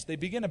intense. They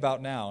begin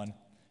about now, and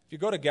if you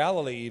go to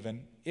Galilee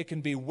even, it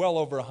can be well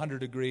over 100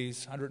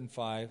 degrees,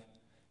 105.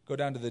 Go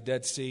down to the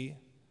Dead Sea.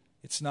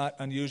 It's not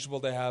unusual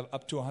to have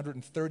up to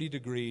 130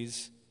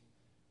 degrees,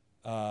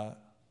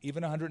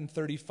 even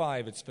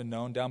 135, it's been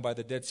known, down by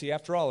the Dead Sea.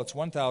 After all, it's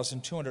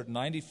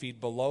 1,290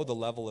 feet below the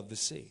level of the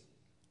sea.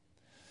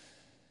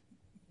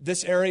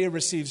 This area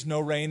receives no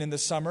rain in the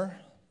summer.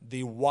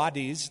 The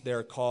wadis,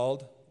 they're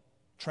called,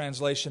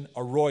 translation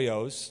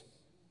arroyos,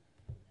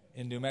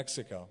 in New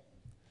Mexico,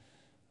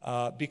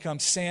 become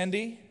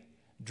sandy,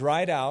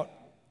 dried out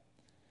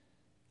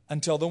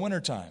until the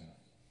wintertime.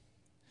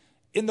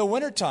 In the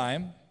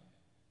wintertime,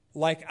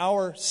 like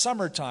our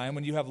summertime,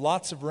 when you have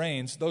lots of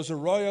rains, those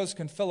arroyos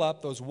can fill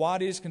up, those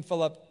wadis can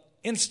fill up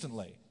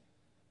instantly,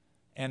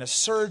 and a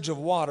surge of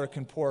water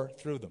can pour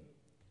through them.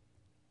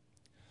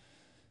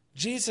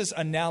 Jesus'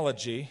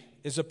 analogy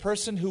is a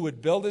person who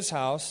would build his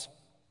house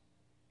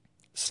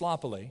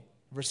sloppily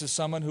versus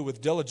someone who with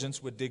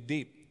diligence would dig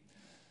deep.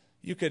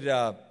 You could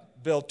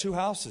build two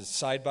houses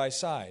side by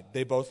side.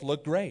 They both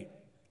look great.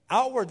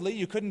 Outwardly,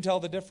 you couldn't tell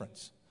the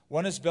difference.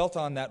 One is built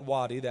on that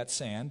wadi, that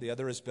sand. The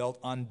other is built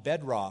on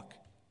bedrock.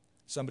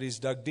 Somebody's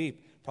dug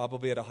deep,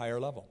 probably at a higher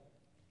level.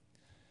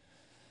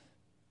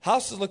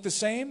 Houses look the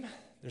same.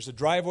 There's a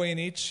driveway in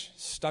each,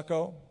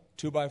 stucco,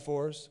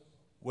 2x4s,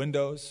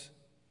 windows,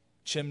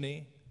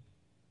 chimney.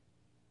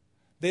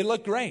 They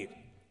look great.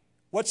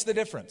 What's the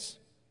difference?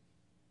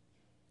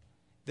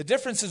 The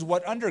difference is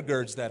what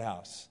undergirds that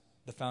house,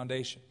 the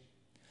foundation.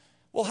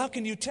 Well, how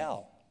can you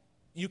tell?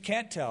 You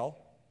can't tell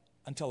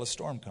until a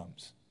storm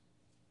comes.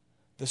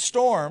 The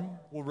storm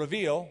will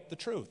reveal the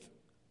truth.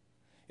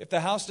 If the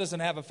house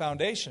doesn't have a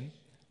foundation,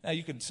 now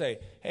you can say,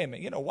 "Hey,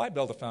 man, why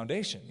build a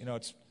foundation?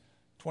 It's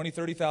 $20,000,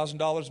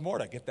 $30,000 more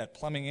to get that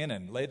plumbing in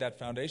and lay that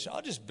foundation.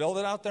 I'll just build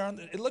it out there.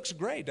 It looks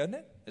great, doesn't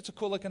it? It's a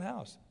cool-looking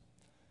house."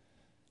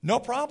 No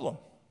problem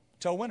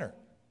till winter.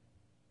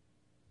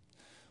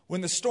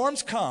 When the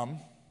storms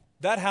come,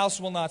 that house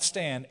will not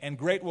stand, and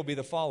great will be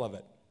the fall of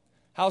it.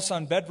 House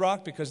on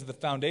bedrock, because the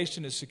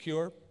foundation is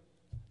secure,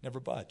 never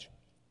budge.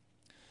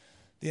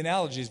 The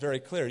analogy is very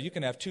clear. You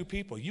can have two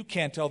people. You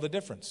can't tell the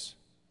difference.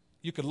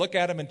 You could look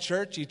at them in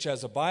church. Each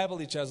has a Bible.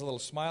 Each has a little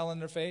smile on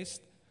their face,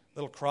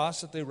 little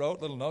cross that they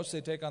wrote, little notes they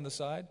take on the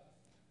side.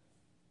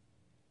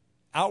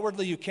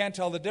 Outwardly, you can't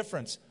tell the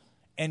difference.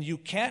 And you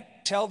can't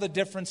tell the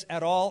difference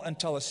at all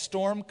until a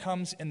storm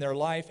comes in their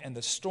life, and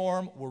the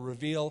storm will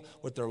reveal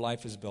what their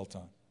life is built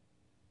on.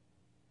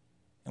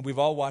 And we've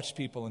all watched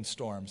people in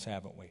storms,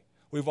 haven't we?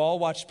 We've all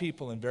watched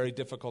people in very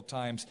difficult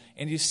times,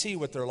 and you see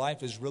what their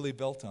life is really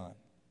built on.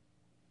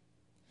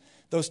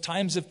 Those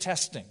times of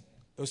testing,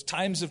 those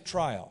times of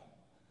trial,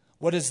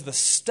 What is the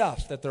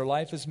stuff that their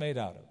life is made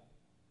out of?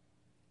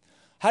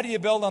 How do you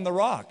build on the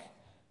rock?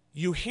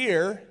 You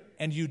hear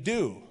and you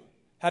do.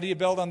 How do you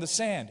build on the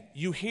sand?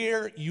 You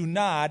hear, you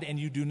nod, and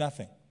you do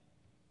nothing.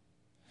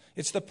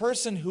 It's the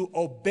person who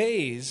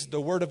obeys the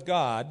Word of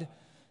God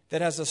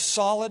that has a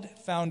solid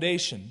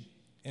foundation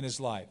in his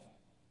life.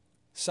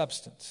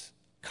 Substance,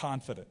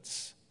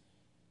 confidence.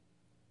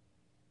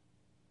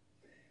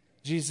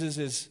 Jesus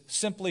is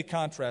simply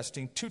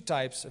contrasting two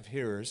types of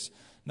hearers,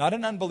 not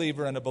an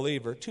unbeliever and a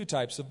believer, two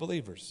types of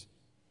believers.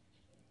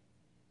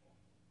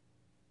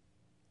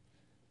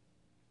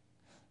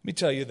 Let me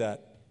tell you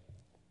that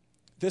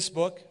this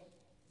book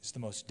is the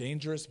most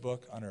dangerous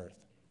book on earth.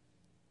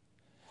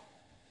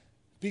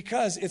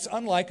 Because it's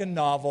unlike a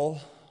novel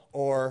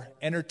or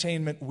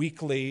Entertainment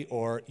Weekly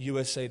or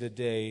USA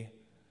Today.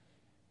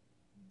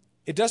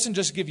 It doesn't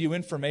just give you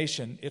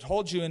information, it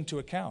holds you into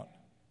account.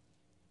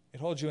 It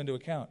holds you into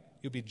account.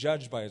 You'll be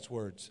judged by its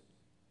words.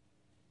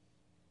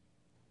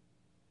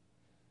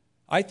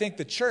 I think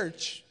the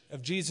church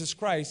of Jesus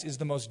Christ is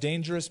the most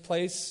dangerous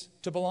place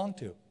to belong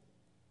to.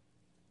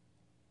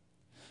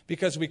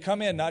 Because we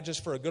come in not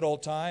just for a good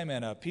old time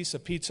and a piece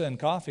of pizza and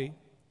coffee,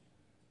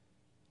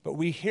 but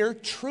we hear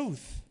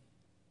truth.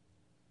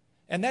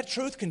 And that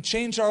truth can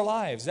change our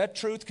lives. That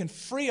truth can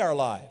free our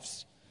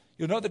lives.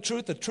 You'll know the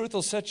truth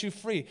will set you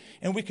free.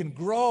 And we can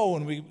grow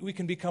and we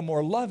can become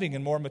more loving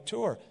and more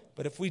mature.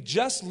 But if we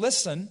just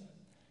listen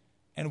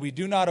and we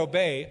do not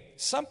obey,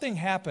 something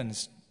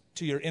happens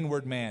to your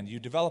inward man. You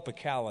develop a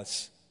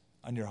callus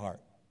on your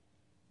heart.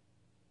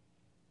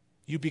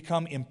 You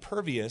become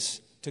impervious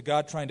to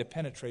God trying to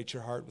penetrate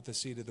your heart with the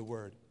seed of the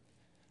Word.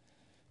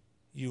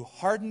 You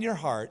harden your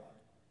heart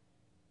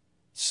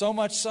so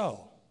much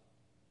so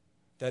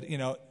that,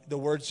 the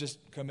words just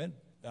come in,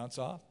 bounce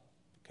off,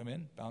 come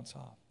in, bounce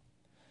off.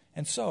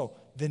 And so,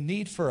 the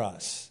need for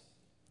us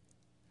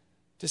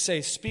to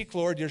say, "Speak,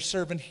 Lord, your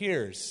servant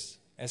hears,"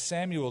 as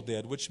Samuel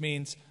did, which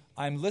means,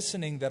 I'm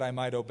listening that I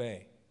might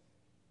obey.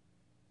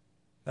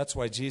 That's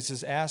why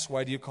Jesus asked,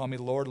 "Why do you call me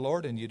Lord,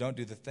 Lord, and you don't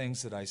do the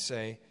things that I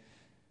say?"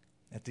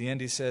 At the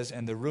end he says,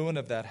 "And the ruin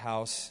of that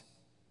house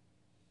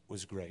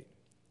was great."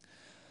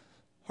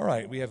 All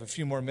right, we have a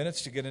few more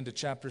minutes to get into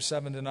chapter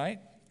 7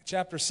 tonight.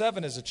 Chapter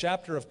 7 is a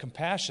chapter of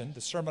compassion.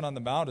 The Sermon on the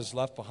Mount is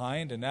left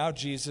behind, and now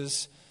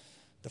Jesus,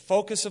 the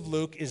focus of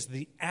Luke is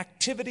the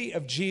activity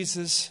of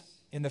Jesus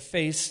in the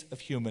face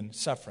of human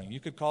suffering. You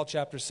could call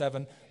chapter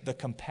 7 the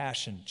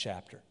compassion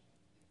chapter.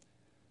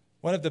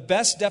 One of the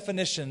best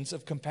definitions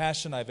of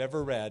compassion I've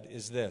ever read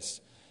is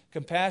this: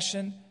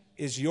 compassion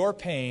is your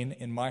pain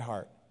in my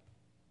heart.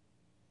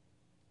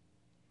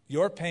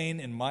 Your pain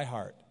in my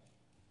heart.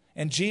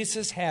 And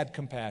Jesus had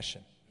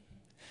compassion.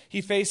 He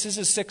faces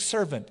a sick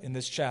servant in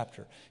this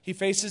chapter. He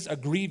faces a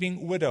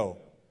grieving widow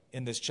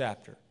in this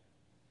chapter.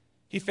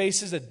 He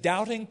faces a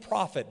doubting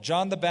prophet,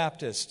 John the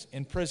Baptist,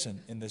 in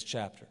prison in this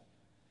chapter.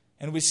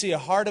 And we see a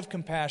heart of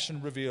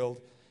compassion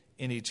revealed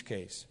in each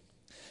case.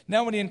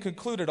 Now, when he had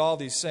concluded all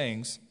these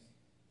sayings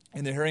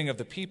in the hearing of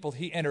the people,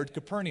 he entered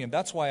Capernaum.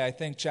 That's why I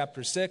think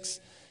chapter 6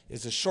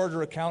 is a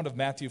shorter account of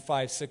Matthew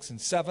 5, 6, and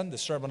 7, the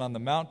Sermon on the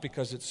Mount,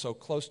 because it's so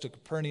close to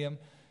Capernaum,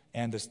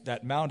 and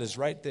that mount is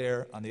right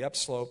there on the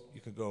upslope. You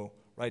could go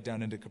right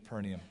down into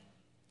Capernaum.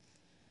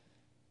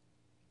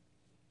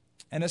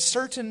 And a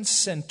certain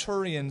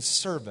centurion's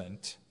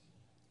servant,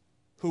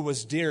 who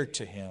was dear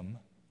to him,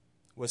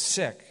 was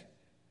sick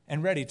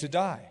and ready to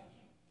die.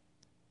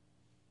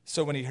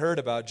 So when he heard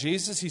about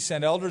Jesus, he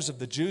sent elders of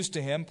the Jews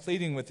to him,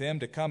 pleading with him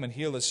to come and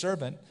heal his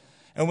servant.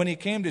 And when he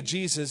came to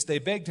Jesus, they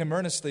begged him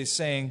earnestly,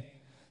 saying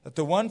that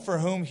the one for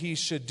whom he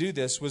should do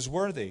this was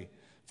worthy,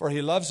 for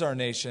he loves our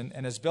nation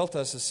and has built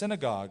us a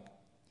synagogue.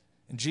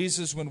 And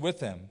Jesus went with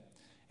them.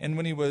 And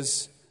when he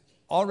was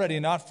already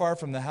not far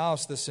from the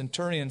house, the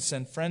centurion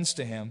sent friends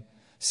to him,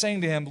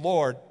 saying to him,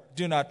 "Lord,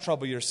 do not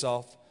trouble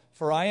yourself,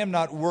 for I am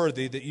not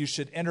worthy that you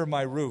should enter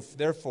my roof.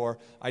 Therefore,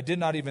 I did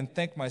not even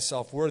think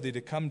myself worthy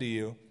to come to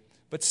you.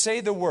 But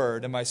say the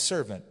word, and my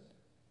servant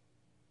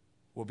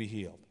will be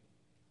healed."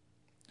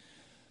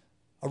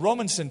 A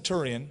Roman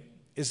centurion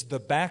is the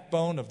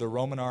backbone of the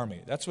Roman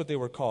army. That's what they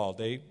were called.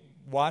 They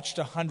watched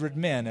 100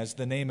 men, as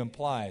the name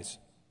implies.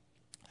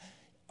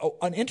 Oh,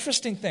 an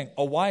interesting thing,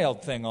 a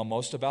wild thing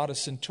almost, about a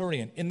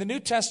centurion. In the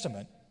New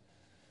Testament,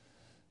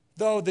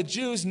 though the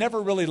Jews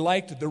never really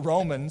liked the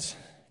Romans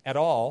at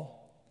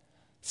all,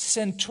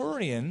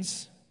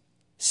 centurions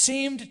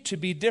seemed to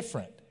be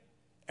different.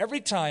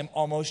 Every time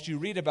almost you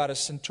read about a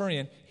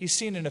centurion, he's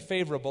seen in a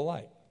favorable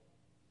light.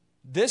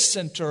 This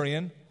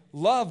centurion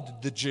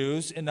loved the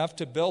Jews enough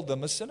to build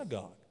them a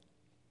synagogue.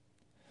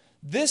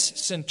 This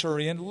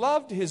centurion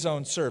loved his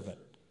own servant.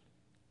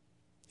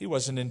 He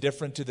wasn't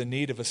indifferent to the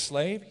need of a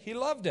slave. He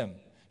loved him.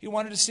 He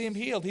wanted to see him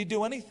healed. He'd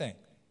do anything.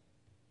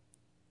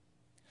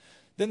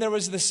 Then there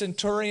was the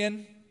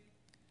centurion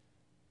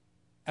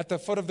at the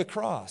foot of the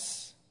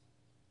cross,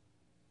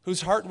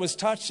 whose heart was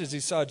touched as he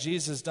saw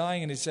Jesus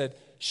dying, and he said,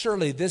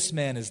 "Surely this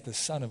man is the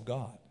Son of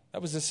God."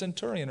 That was a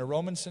centurion, a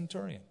Roman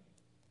centurion.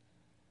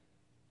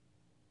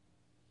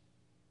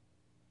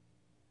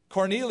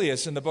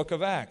 Cornelius in the book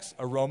of Acts,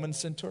 a Roman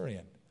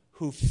centurion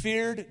who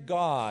feared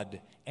God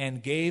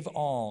and gave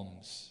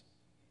alms.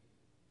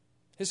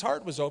 His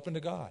heart was open to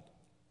God.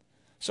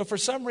 So for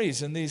some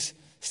reason, these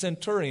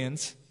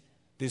centurions,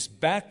 this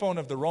backbone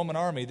of the Roman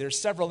army, there's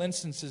several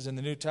instances in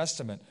the New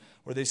Testament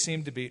where they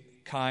seem to be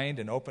kind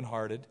and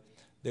open-hearted.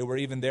 They were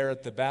even there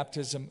at the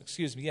baptism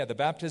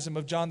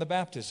of John the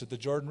Baptist at the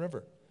Jordan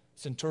River.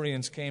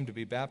 Centurions came to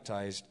be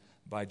baptized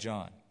by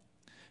John.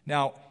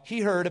 Now,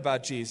 he heard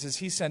about Jesus.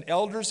 He sent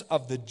elders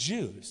of the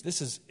Jews.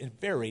 This is a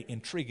very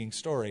intriguing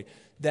story,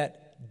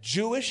 that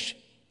Jewish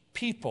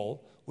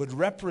people would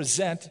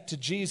represent to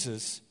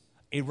Jesus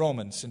a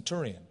Roman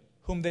centurion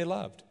whom they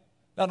loved.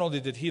 Not only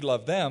did he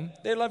love them,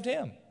 they loved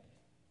him.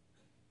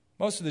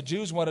 Most of the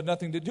Jews wanted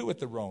nothing to do with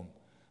the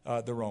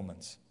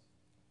Romans,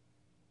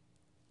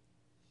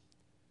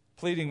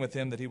 pleading with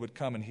him that he would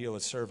come and heal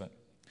his servant.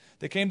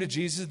 They came to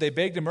Jesus. They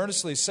begged him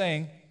earnestly,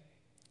 saying,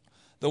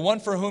 the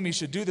one for whom he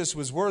should do this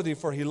was worthy,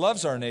 for he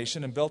loves our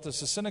nation and built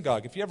us a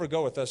synagogue. If you ever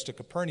go with us to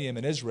Capernaum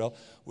in Israel,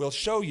 we'll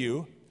show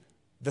you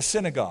the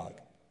synagogue.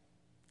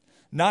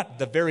 Not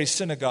the very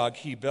synagogue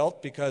he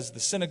built, because the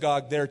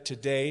synagogue there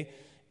today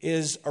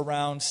is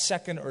around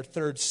 2nd or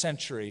 3rd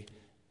century.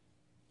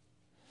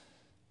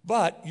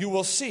 But you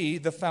will see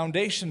the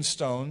foundation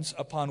stones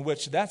upon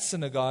which that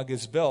synagogue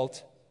is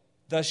built.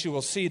 Thus you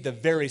will see the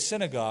very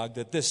synagogue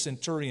that this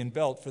centurion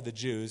built for the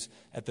Jews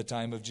at the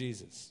time of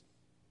Jesus.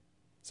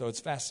 So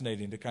it's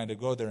fascinating to kind of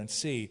go there and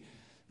see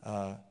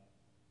the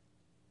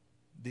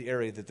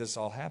area that this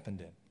all happened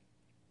in.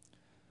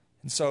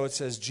 And so it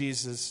says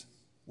Jesus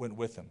went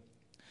with him.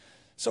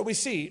 So we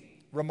see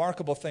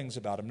remarkable things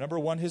about him. Number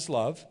one, his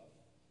love.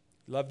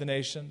 He loved the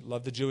nation,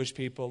 loved the Jewish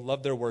people,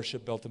 loved their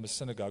worship, built them a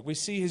synagogue. We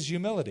see his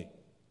humility.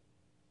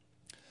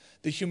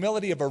 The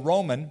humility of a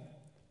Roman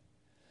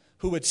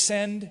who would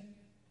send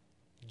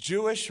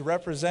Jewish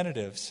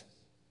representatives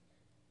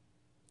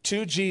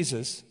to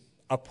Jesus,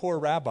 a poor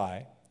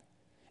rabbi,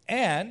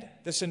 and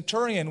the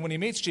centurion, when he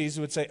meets Jesus,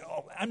 would say,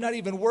 oh, I'm not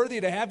even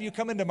worthy to have you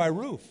come into my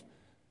roof.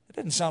 It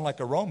didn't sound like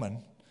a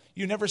Roman.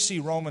 You never see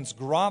Romans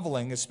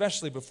groveling,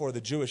 especially before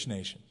the Jewish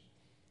nation.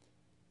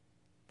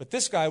 But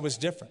this guy was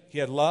different. He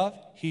had love,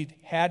 he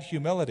had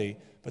humility,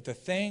 but the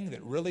thing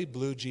that really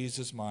blew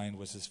Jesus' mind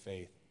was his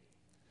faith.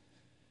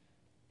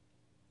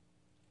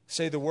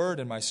 Say the word,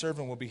 and my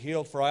servant will be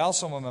healed, for I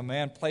also am a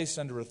man placed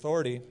under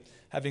authority,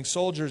 having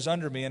soldiers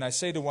under me, and I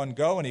say to one,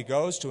 go, and he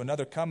goes, to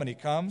another, come, and he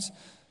comes,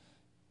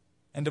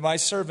 and to my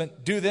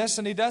servant, do this,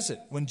 and he does it.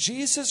 When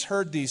Jesus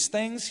heard these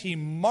things, he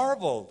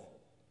marveled.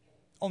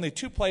 Only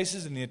 2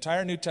 places in the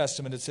entire New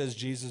Testament it says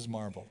Jesus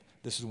marveled.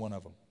 This is one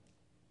of them.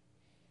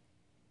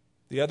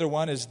 The other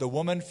one is the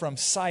woman from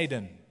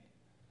Sidon,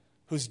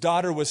 whose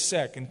daughter was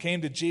sick and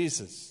came to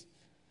Jesus.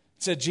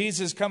 Said,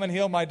 Jesus, come and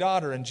heal my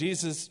daughter. And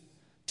Jesus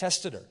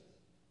tested her.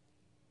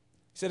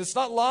 He said, it's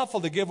not lawful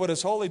to give what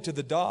is holy to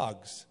the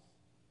dogs,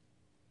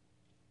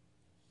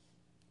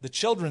 the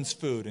children's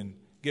food, and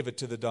give it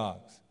to the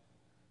dogs.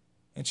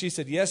 And she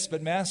said, yes,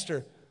 but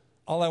Master,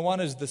 all I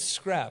want is the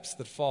scraps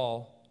that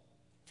fall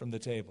from the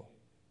table.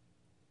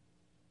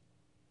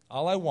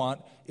 All I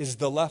want is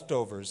the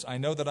leftovers. I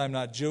know that I'm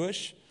not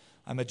Jewish.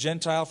 I'm a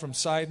Gentile from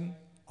Sidon.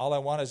 All I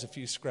want is a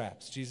few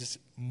scraps. Jesus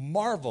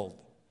marveled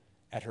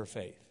at her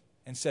faith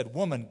and said,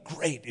 woman,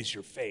 great is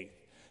your faith.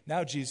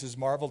 Now Jesus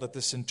marveled at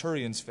the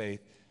centurion's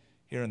faith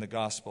here in the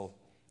Gospel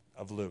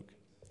of Luke.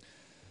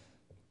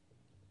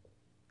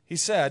 He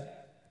said,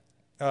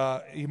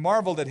 he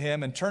marveled at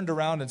him and turned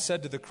around and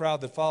said to the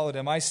crowd that followed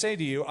him, I say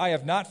to you, I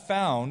have not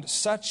found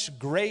such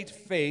great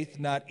faith,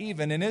 not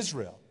even in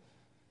Israel.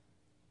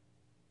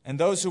 And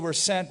those who were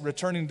sent,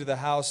 returning to the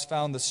house,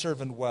 found the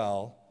servant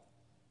well,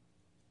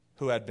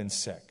 who had been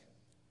sick.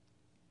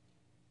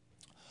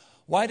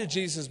 Why did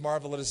Jesus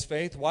marvel at his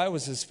faith? Why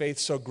was his faith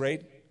so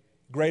great,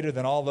 greater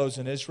than all those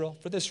in Israel?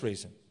 For this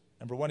reason.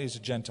 Number one, he's a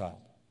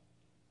Gentile.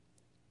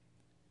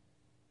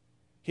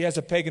 He has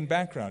a pagan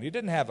background. He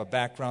didn't have a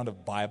background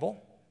of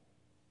Bible.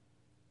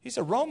 He's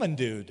a Roman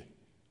dude.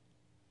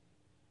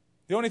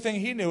 The only thing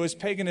he knew is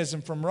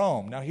paganism from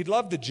Rome. Now, he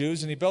loved the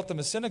Jews and he built them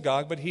a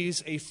synagogue, but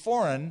he's a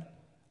foreign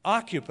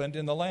occupant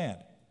in the land.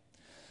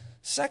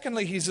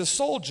 Secondly, he's a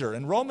soldier,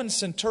 and Roman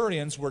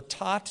centurions were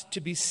taught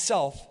to be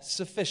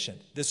self-sufficient.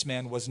 This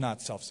man was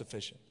not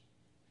self-sufficient.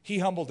 He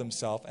humbled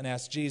himself and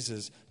asked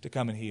Jesus to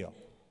come and heal.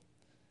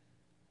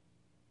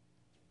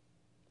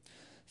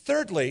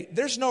 Thirdly,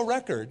 there's no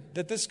record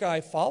that this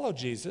guy followed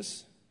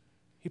Jesus.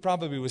 He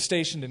probably was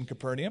stationed in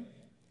Capernaum.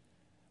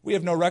 We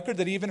have no record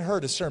that he even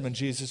heard a sermon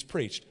Jesus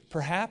preached.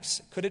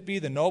 Perhaps, could it be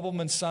the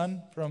nobleman's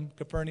son from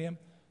Capernaum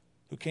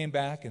who came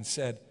back and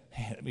said,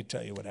 hey, let me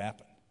tell you what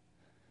happened.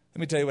 Let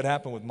me tell you what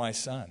happened with my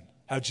son,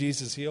 how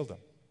Jesus healed him.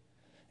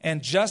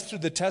 And just through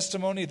the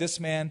testimony,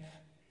 this man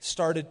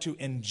started to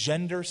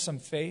engender some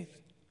faith.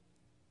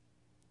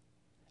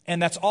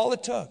 And that's all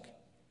it took.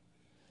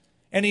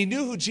 And he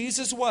knew who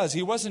Jesus was.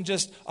 He wasn't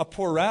just a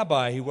poor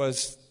rabbi. He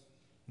was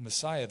the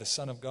Messiah, the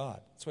Son of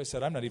God. That's why he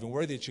said, I'm not even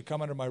worthy that you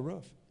come under my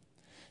roof.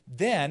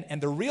 Then,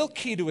 and the real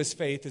key to his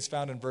faith is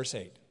found in verse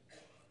 8.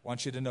 I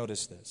want you to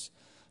notice this.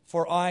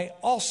 For I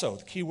also,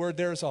 the key word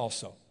there is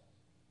also.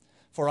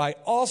 For I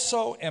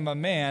also am a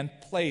man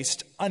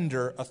placed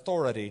under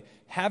authority,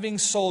 having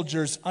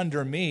soldiers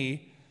under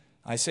me.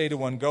 I say to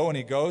one, go, and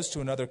he goes,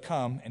 to another,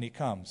 come, and he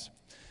comes.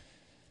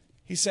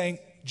 He's saying,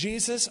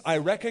 Jesus, I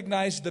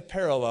recognize the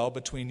parallel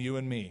between you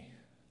and me.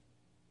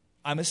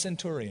 I'm a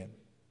centurion.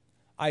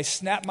 I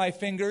snap my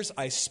fingers,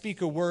 I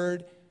speak a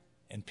word,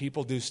 and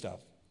people do stuff.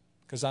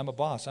 Because I'm a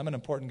boss. I'm an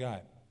important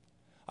guy.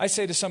 I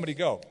say to somebody,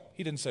 go.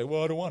 He didn't say,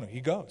 well, I don't want to.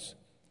 He goes.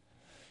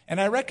 And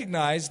I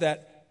recognize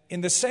that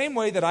in the same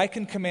way that I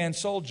can command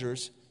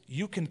soldiers,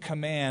 you can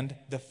command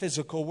the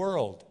physical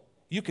world.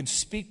 You can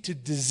speak to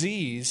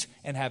disease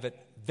and have it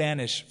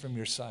vanish from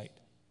your sight.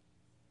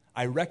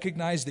 I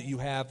recognize that you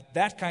have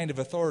that kind of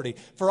authority.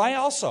 For I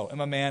also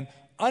am a man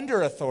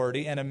under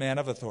authority and a man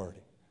of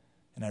authority.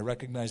 And I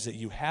recognize that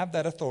you have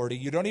that authority.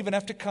 You don't even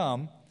have to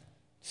come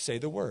to say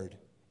the word.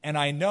 And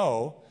I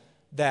know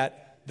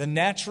that the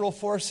natural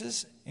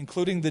forces,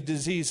 including the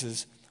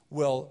diseases,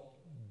 will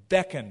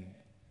beckon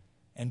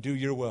and do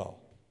your will.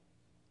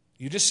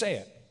 You just say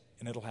it,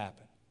 and it'll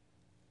happen.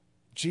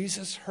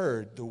 Jesus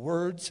heard the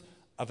words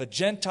of a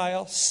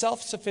Gentile,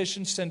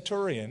 self-sufficient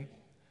centurion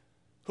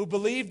who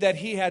believed that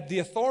he had the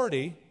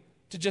authority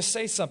to just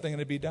say something and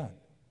it'd be done.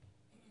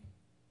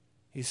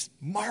 He's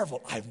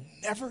marveled. I've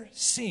never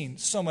seen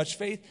so much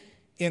faith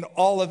in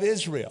all of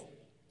Israel.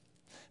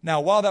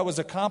 Now, while that was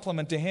a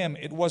compliment to him,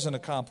 it wasn't a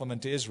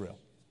compliment to Israel.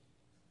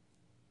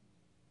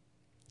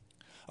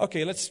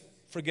 Okay, let's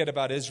forget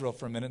about Israel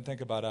for a minute and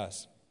think about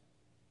us.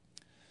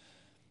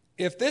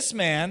 If this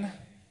man,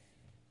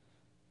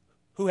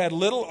 who had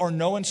little or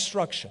no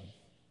instruction,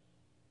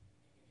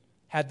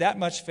 had that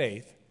much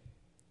faith,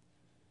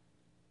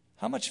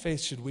 how much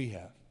faith should we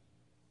have?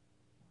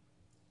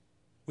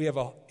 We have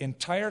an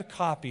entire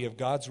copy of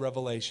God's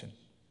revelation.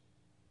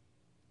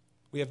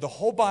 We have the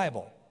whole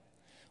Bible.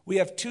 We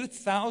have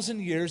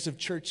 2,000 years of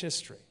church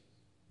history.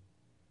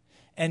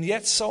 And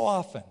yet so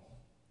often,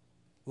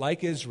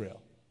 like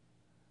Israel,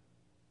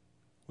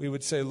 we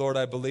would say, Lord,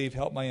 I believe,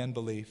 help my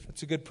unbelief.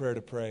 It's a good prayer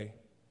to pray.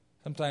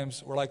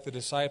 Sometimes we're like the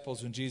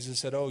disciples when Jesus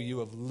said, oh, you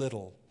have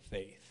little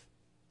faith.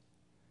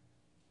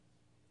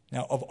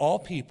 Now, of all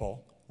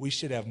people, we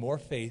should have more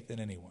faith than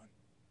anyone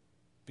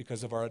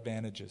because of our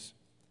advantages.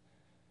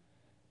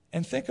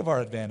 And think of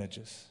our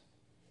advantages.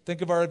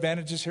 Think of our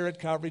advantages here at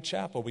Calvary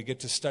Chapel. We get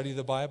to study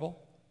the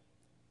Bible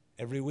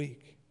every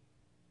week.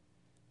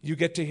 You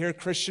get to hear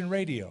Christian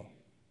radio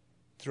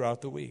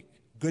throughout the week.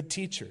 Good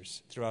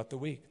teachers throughout the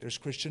week. There's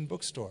Christian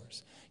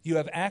bookstores. You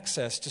have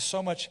access to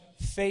so much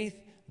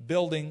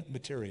faith-building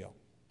material.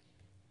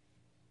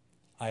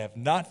 I have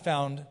not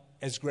found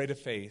as great a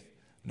faith,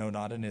 no,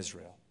 not in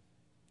Israel.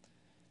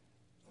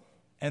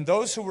 And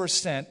those who were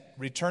sent,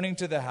 returning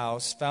to the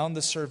house, found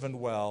the servant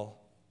well,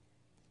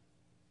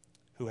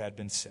 who had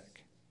been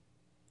sick.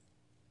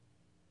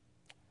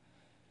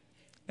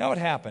 Now it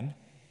happened,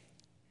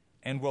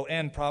 and we'll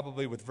end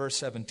probably with verse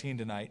 17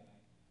 tonight.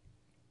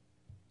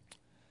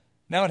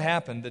 Now it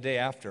happened the day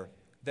after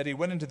that he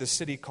went into the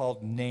city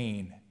called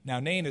Nain.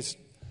 Now Nain is,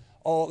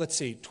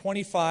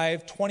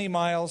 20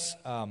 miles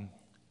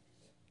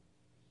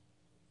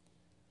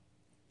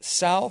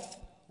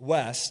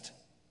southwest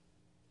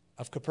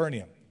of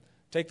Capernaum.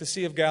 Take the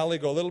Sea of Galilee,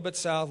 go a little bit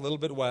south, a little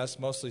bit west,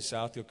 mostly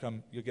south.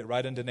 You'll get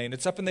right into Nain.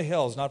 It's up in the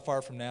hills, not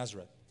far from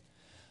Nazareth.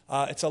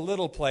 It's a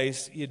little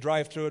place. You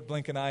drive through it,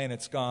 blink an eye, and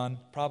it's gone.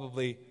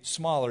 Probably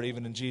smaller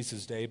even in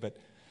Jesus' day, but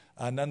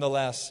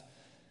nonetheless,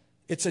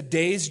 it's a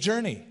day's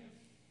journey.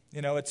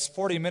 It's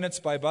 40 minutes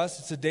by bus.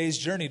 It's a day's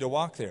journey to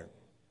walk there.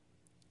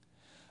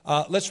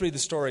 Let's read the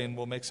story and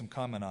we'll make some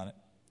comment on it.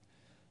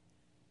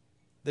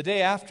 The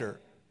day after,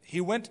 he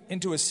went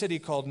into a city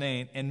called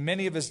Nain, and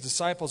many of his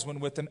disciples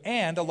went with him,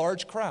 and a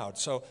large crowd.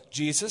 So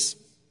Jesus,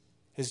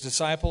 his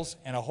disciples,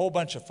 and a whole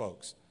bunch of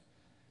folks.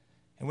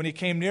 And when he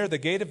came near the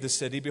gate of the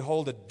city,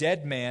 behold, a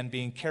dead man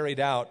being carried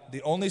out,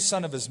 the only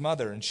son of his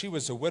mother, and she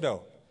was a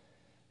widow.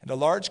 And a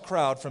large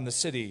crowd from the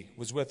city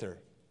was with her.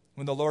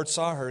 When the Lord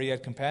saw her, he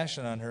had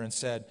compassion on her and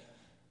said,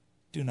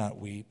 do not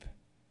weep.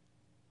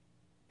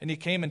 And he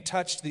came and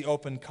touched the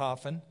open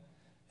coffin,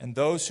 and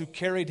those who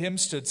carried him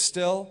stood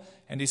still,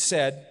 and he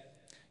said,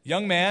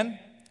 young man,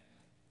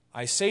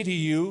 I say to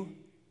you,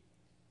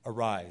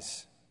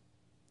 arise.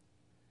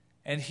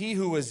 And he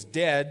who was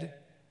dead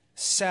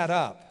sat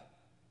up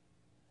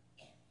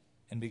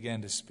and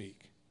began to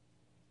speak.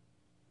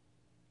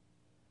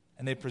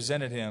 And he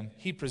presented him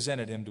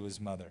to his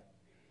mother.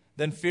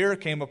 Then fear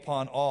came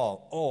upon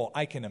all. Oh,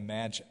 I can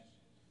imagine.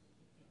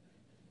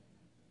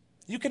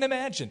 You can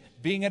imagine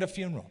being at a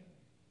funeral.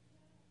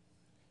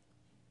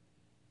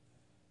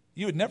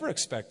 You would never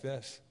expect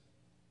this.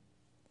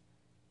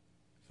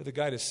 For the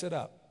guy to sit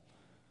up.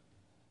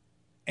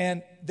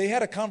 And they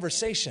had a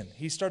conversation.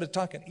 He started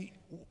talking.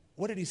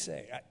 What did he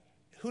say?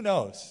 Who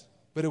knows?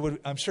 But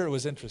I'm sure it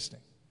was interesting.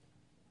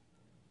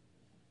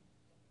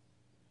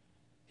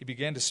 He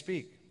began to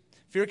speak.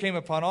 Fear came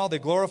upon all. They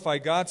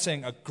glorified God,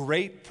 saying, a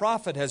great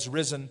prophet has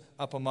risen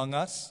up among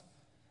us,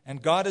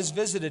 and God has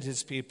visited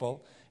his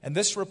people. And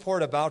this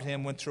report about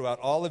him went throughout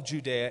all of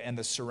Judea and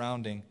the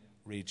surrounding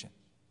region.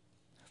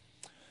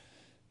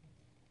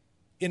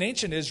 In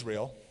ancient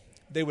Israel,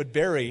 they would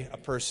bury a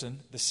person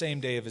the same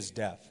day of his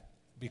death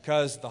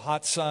because the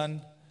hot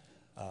sun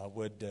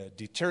would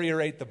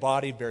deteriorate the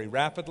body very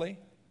rapidly.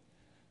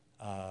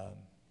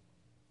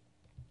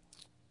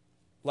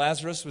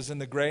 Lazarus was in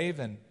the grave,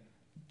 and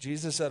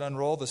Jesus had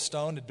unrolled the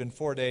stone. It had been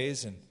 4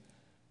 days, and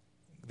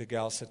the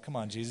gal said, "Come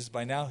on, Jesus,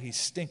 by now he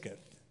stinketh,"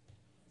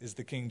 is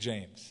the King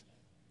James.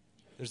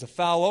 There's a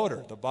foul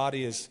odor. The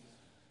body is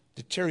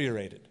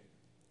deteriorated.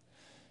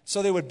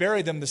 So they would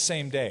bury them the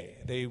same day.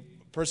 The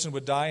person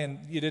would die,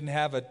 and you didn't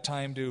have a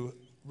time to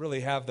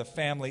really have the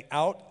family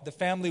out. The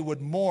family would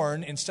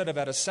mourn, instead of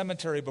at a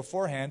cemetery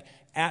beforehand,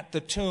 at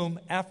the tomb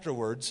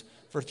afterwards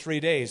for 3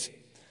 days.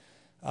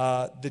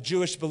 The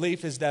Jewish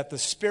belief is that the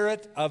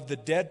spirit of the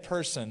dead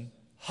person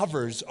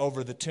hovers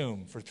over the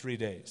tomb for 3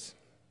 days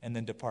and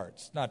then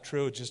departs. Not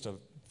true, it's just a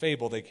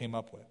fable they came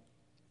up with.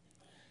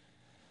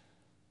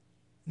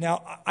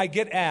 Now, I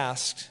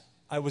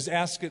was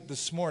asked it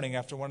this morning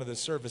after one of the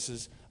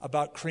services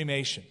about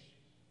cremation.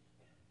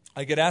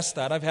 I get asked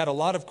that. I've had a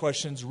lot of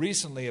questions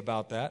recently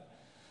about that.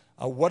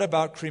 What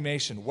about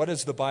cremation? What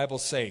does the Bible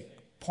say?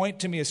 Point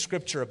to me a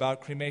scripture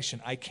about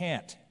cremation. I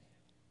can't.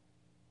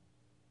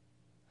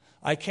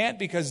 I can't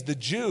because the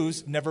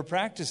Jews never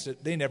practiced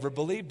it. They never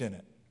believed in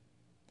it.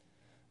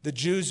 The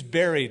Jews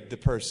buried the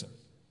person.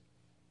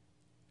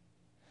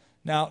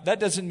 Now, that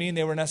doesn't mean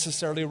they were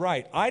necessarily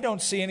right. I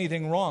don't see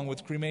anything wrong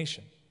with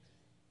cremation.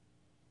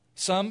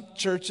 Some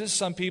churches,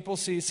 some people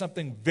see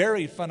something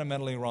very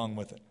fundamentally wrong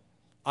with it.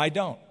 I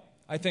don't.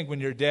 I think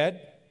when you're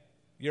dead,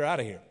 you're out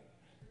of here.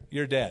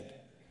 You're dead.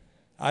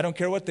 I don't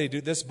care what they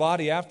do. This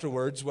body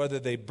afterwards, whether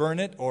they burn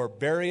it or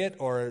bury it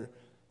or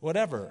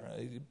whatever,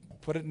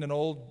 put it in an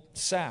old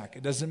sack,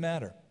 it doesn't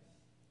matter.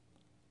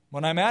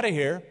 When I'm out of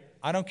here,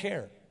 I don't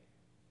care.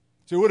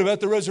 So what about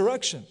the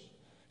resurrection?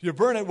 You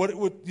burn it,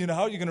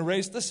 how are you going to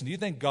raise? Listen, do you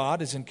think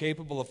God is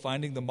incapable of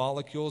finding the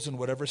molecules in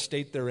whatever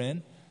state they're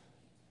in?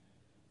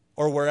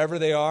 Or wherever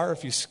they are,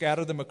 if you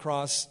scatter them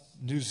across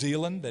New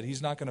Zealand, that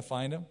he's not going to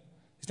find them?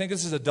 You think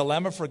this is a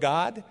dilemma for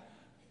God?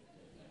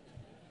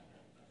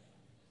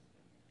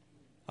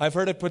 I've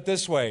heard it put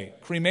this way: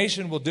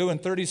 cremation will do in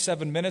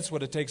 37 minutes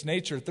what it takes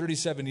nature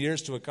 37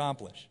 years to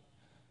accomplish.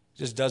 It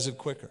just does it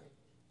quicker.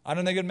 I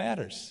don't think it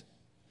matters.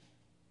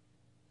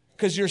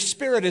 Because your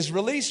spirit is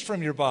released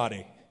from your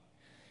body.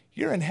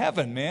 You're in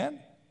heaven, man.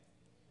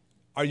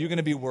 Are you going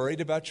to be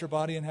worried about your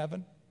body in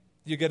heaven?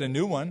 You get a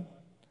new one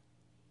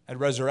at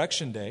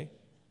Resurrection Day.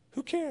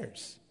 Who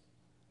cares?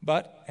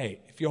 But, hey,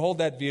 if you hold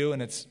that view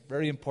and it's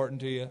very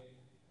important to you,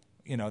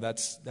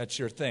 that's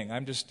your thing.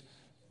 I'm just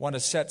want to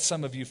set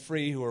some of you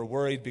free who are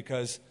worried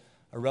because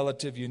a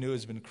relative you knew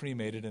has been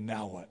cremated, and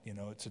now what?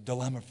 It's a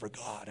dilemma for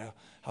God.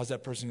 How's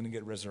that person going to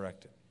get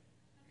resurrected?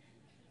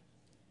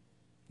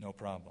 No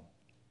problem.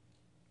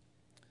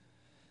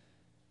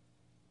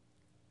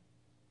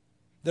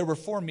 There were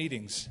 4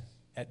 meetings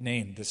at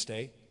Nain this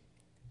day.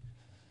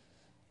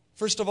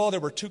 First of all, there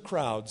were 2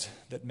 crowds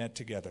that met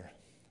together.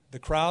 The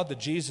crowd that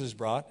Jesus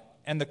brought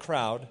and the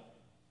crowd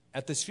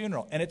at this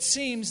funeral. And it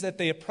seems that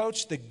they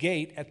approached the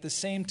gate at the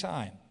same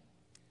time.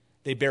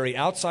 They bury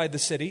outside the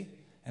city,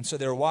 and so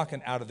they were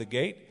walking out of the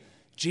gate.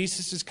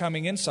 Jesus is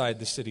coming inside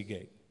the city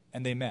gate,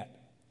 and they met.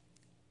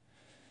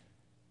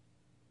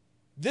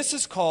 This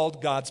is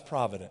called God's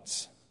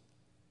providence.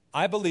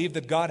 I believe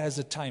that God has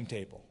a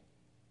timetable.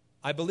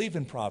 I believe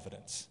in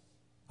providence.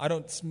 I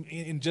don't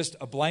in just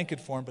a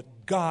blanket form,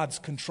 but God's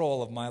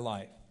control of my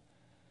life.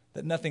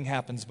 That nothing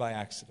happens by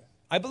accident.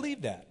 I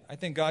believe that. I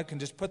think God can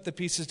just put the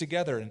pieces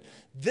together. And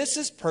this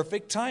is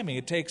perfect timing.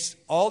 It takes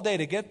all day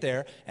to get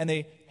there, and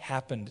they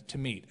happened to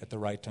meet at the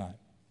right time.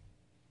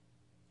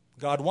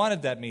 God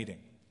wanted that meeting.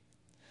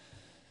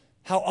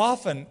 How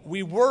often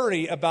we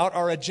worry about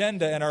our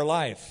agenda in our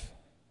life.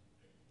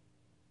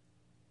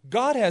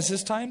 God has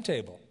his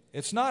timetable.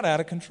 It's not out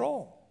of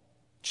control.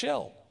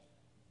 Chill.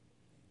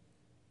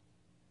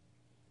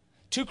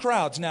 2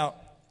 crowds. Now,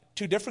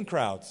 2 different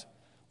crowds.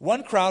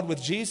 One crowd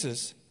with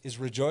Jesus is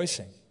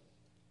rejoicing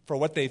for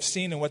what they've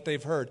seen and what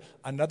they've heard.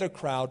 Another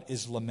crowd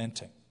is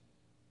lamenting.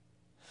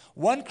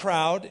 One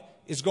crowd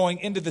is going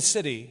into the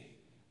city.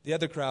 The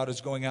other crowd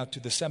is going out to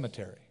the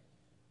cemetery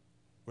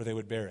where they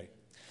would bury.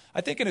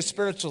 I think in a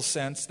spiritual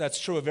sense, that's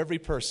true of every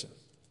person.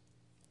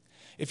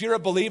 If you're a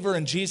believer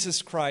in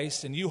Jesus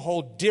Christ and you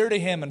hold dear to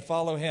him and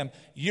follow him,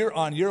 you're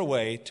on your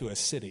way to a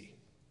city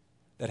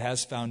that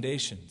has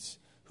foundations,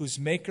 whose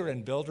maker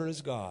and builder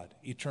is God,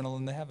 eternal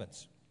in the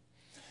heavens.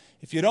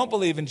 If you don't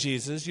believe in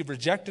Jesus, you've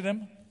rejected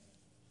him,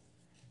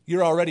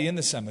 you're already in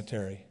the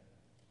cemetery.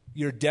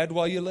 You're dead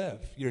while you live.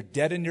 You're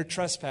dead in your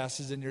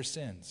trespasses and your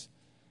sins.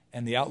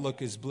 And the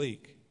outlook is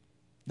bleak.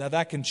 Now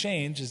that can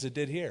change as it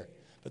did here.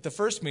 But the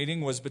first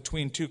meeting was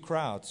between 2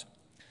 crowds.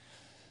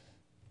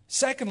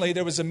 Secondly,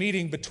 there was a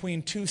meeting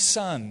between 2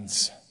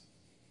 sons.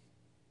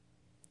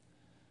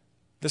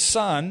 The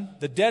son,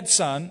 the dead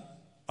son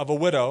of a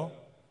widow,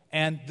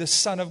 and the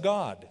Son of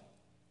God.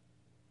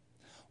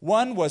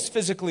 One was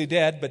physically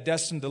dead but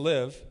destined to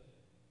live.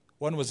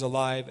 One was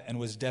alive and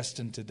was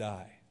destined to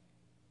die.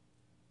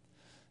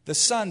 The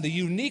Son, the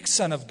unique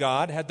Son of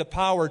God, had the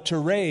power to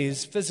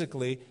raise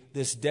physically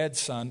this dead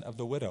son of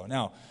the widow.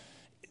 Now,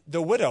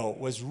 the widow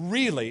was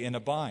really in a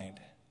bind.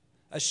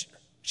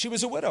 She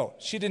was a widow.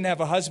 She didn't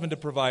have a husband to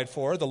provide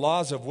for her. The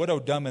laws of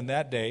widowdom in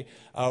that day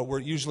were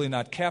usually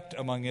not kept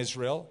among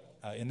Israel,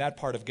 in that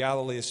part of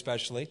Galilee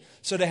especially.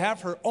 So to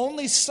have her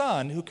only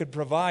son who could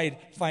provide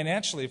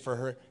financially for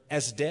her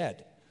as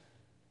dead,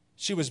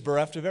 she was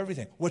bereft of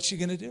everything. What's she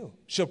going to do?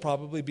 She'll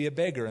probably be a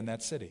beggar in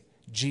that city.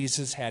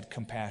 Jesus had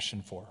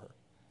compassion for her.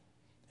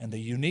 And the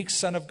unique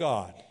Son of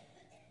God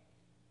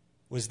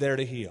was there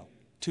to heal.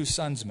 Two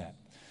sons met.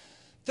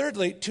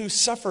 Thirdly, two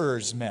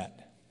sufferers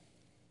met.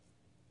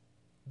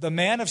 The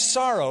man of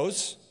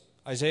sorrows,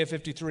 Isaiah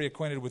 53,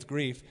 acquainted with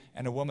grief,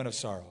 and a woman of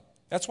sorrow.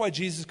 That's why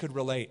Jesus could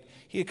relate.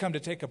 He had come to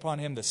take upon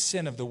him the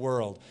sin of the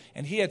world.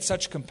 And he had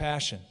such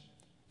compassion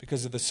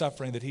because of the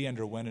suffering that he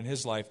underwent in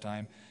his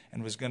lifetime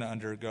and was going to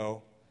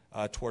undergo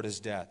toward his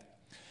death.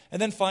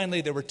 And then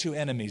finally, there were two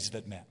enemies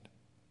that met.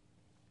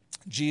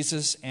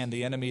 Jesus and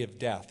the enemy of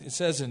death. It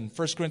says in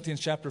 1 Corinthians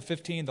chapter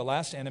 15, the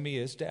last enemy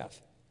is death.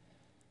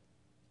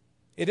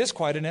 It is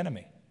quite an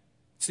enemy.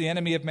 It's the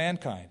enemy of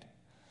mankind.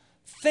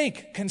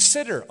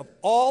 Consider of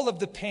all of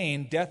the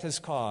pain death has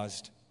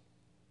caused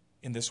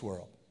in this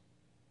world.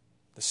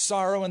 The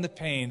sorrow and the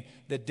pain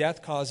that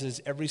death causes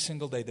every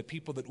single day. The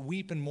people that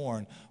weep and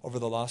mourn over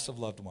the loss of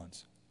loved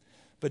ones.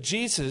 But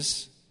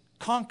Jesus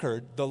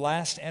conquered the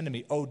last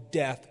enemy. O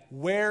death,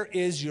 where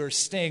is your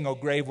sting? O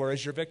grave, where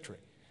is your victory?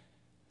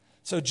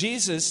 So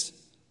Jesus,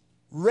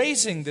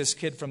 raising this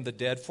kid from the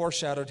dead,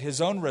 foreshadowed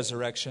his own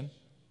resurrection,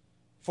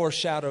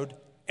 foreshadowed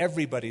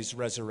everybody's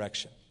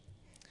resurrection.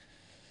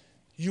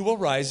 You will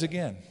rise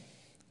again.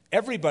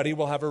 Everybody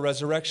will have a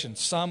resurrection,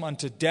 some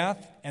unto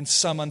death and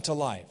some unto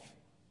life.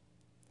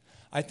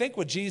 I think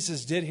what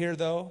Jesus did here,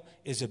 though,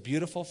 is a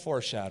beautiful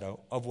foreshadow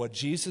of what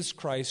Jesus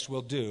Christ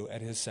will do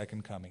at his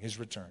second coming, his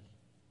return.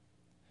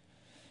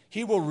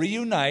 He will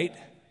reunite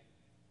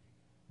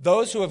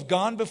those who have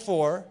gone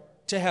before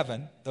to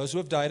heaven, those who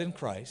have died in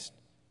Christ,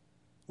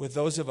 with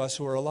those of us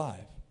who are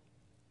alive.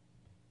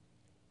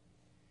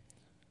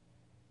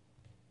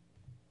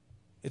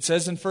 It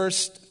says in 1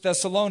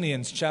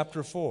 Thessalonians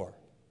chapter 4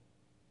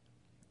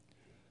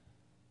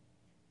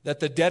 that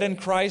the dead in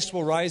Christ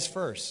will rise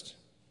first.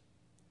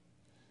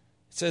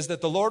 It says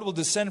that the Lord will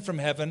descend from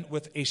heaven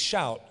with a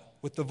shout,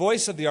 with the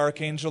voice of the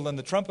archangel and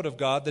the trumpet of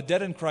God. The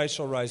dead in Christ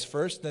shall rise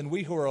first. Then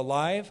we who are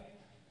alive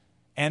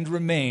and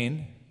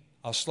remain.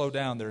 I'll slow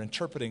down. They're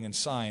interpreting in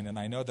sign, and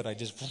I know that I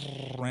just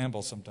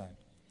ramble sometimes.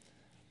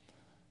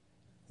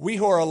 We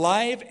who are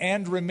alive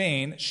and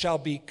remain shall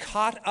be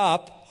caught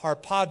up,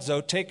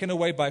 harpazo, taken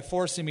away by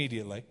force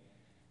immediately,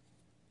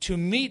 to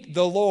meet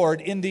the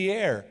Lord in the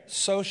air.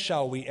 So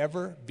shall we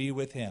ever be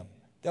with him.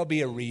 There'll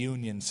be a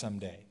reunion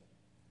someday.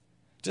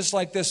 Just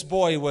like this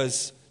boy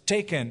was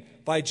taken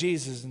by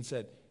Jesus and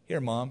said, "Here,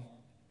 Mom,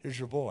 here's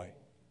your boy."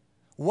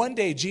 One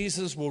day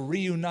Jesus will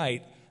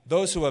reunite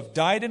those who have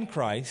died in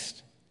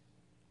Christ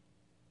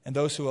and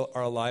those who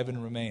are alive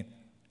and remain.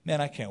 Man,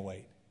 I can't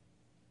wait.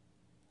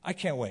 I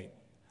can't wait.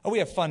 Oh, we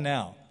have fun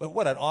now, but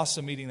what an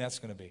awesome meeting that's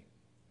going to be.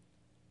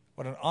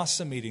 What an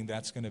awesome meeting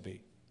that's going to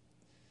be.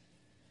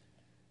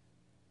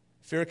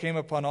 Fear came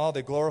upon all.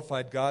 They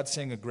glorified God,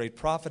 saying, "A great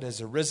prophet has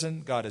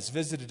arisen. God has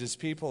visited his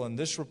people." And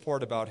this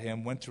report about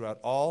him went throughout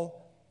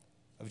all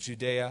of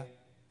Judea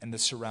and the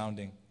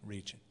surrounding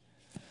region.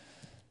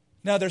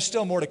 Now, there's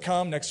still more to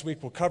come. Next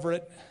week we'll cover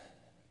it.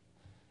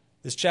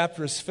 This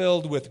chapter is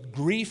filled with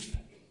grief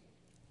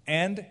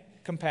and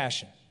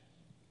compassion.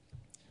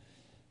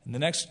 And the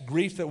next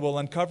grief that we'll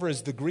uncover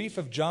is the grief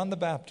of John the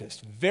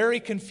Baptist. Very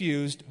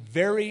confused,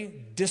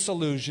 very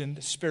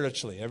disillusioned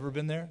spiritually. Ever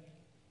been there?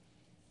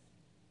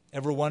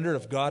 Ever wonder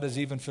if God is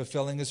even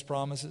fulfilling his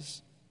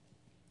promises?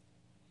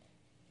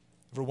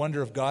 Ever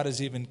wonder if God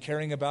is even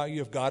caring about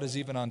you, if God is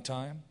even on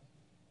time?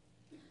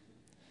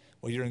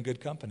 Well, you're in good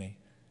company.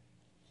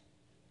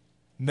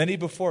 Many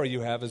before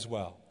you have as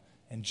well.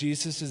 And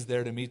Jesus is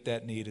there to meet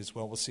that need as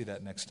well. We'll see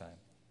that next time.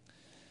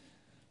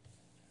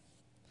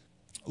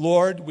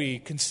 Lord, we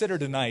consider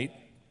tonight,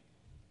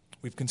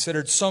 we've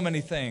considered so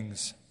many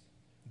things,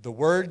 the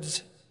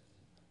words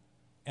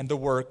and the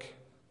work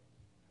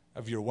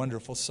of your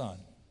wonderful Son.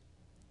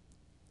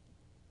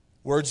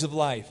 Words of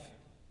life,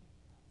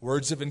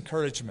 words of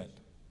encouragement,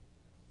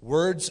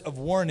 words of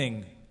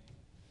warning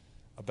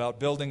about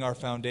building our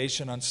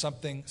foundation on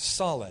something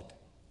solid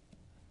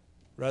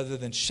rather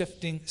than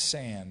shifting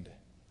sand.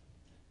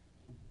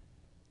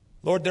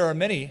 Lord, there are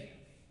many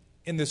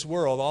in this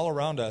world all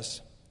around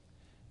us.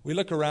 We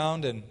look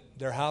around and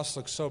their house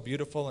looks so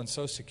beautiful and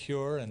so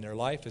secure, and their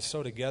life is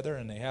so together,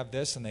 and they have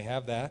this and they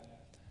have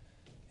that.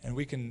 And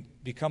we can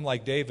become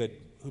like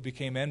David, who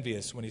became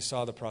envious when he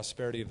saw the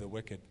prosperity of the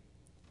wicked,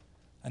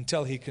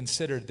 until he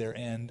considered their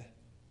end.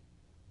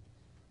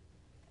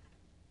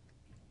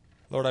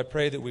 Lord, I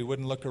pray that we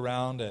wouldn't look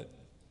around at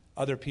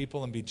other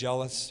people and be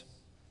jealous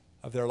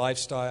of their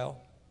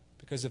lifestyle,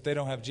 Because if they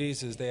don't have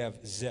Jesus, they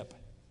have zip.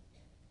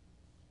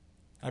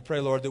 I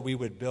pray, Lord, that we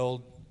would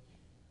build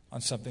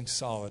on something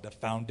solid, a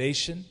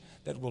foundation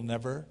that will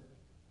never,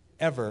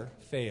 ever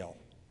fail.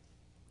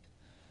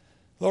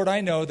 Lord,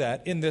 I know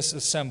that in this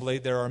assembly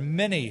there are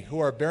many who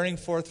are bearing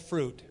forth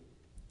fruit.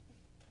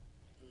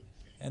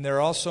 And there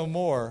are also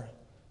more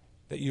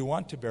that you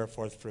want to bear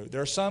forth fruit.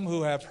 There are some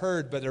who have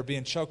heard, but they're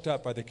being choked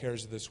up by the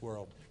cares of this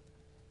world.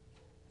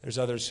 There's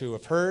others who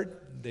have heard,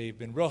 they've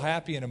been real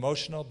happy and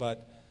emotional,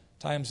 but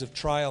times of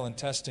trial and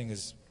testing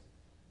has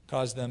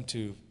caused them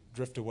to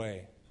drift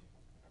away.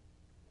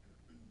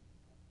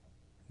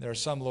 There are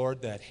some,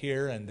 Lord, that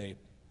hear and they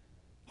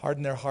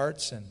harden their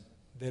hearts and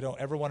they don't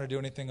ever want to do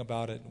anything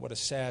about it. What a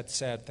sad,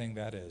 sad thing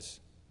that is.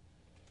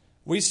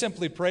 We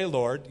simply pray,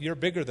 Lord, you're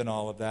bigger than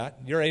all of that.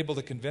 You're able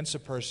to convince a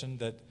person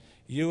that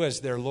you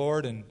as their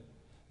Lord and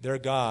their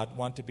God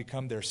want to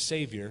become their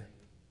Savior.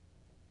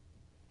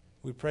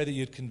 We pray that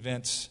you'd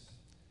convince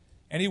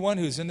anyone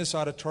who's in this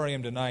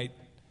auditorium tonight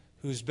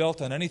who's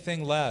built on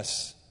anything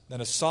less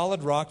than a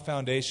solid rock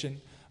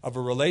foundation of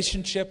a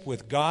relationship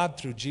with God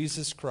through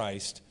Jesus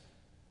Christ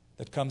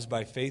that comes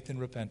by faith and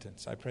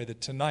repentance. I pray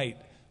that tonight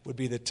would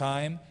be the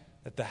time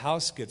that the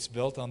house gets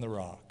built on the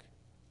rock.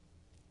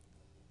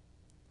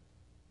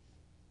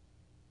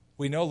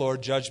 We know,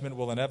 Lord, judgment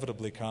will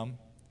inevitably come.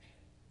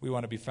 We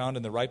want to be found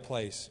in the right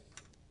place.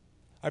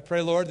 I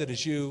pray, Lord, that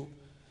as you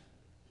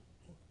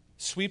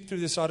sweep through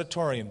this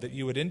auditorium, that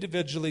you would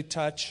individually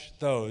touch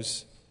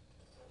those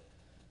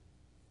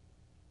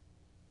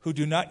who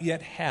do not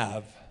yet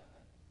have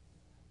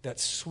that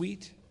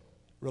sweet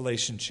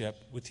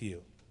relationship with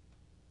you,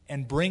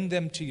 and bring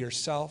them to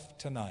yourself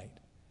tonight.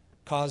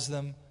 Cause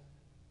them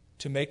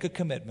to make a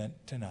commitment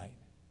tonight.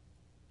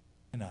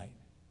 Tonight.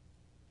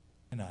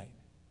 Tonight.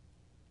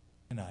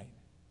 Tonight.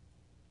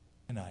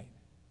 Tonight.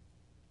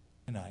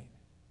 Tonight.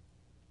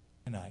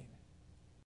 Tonight.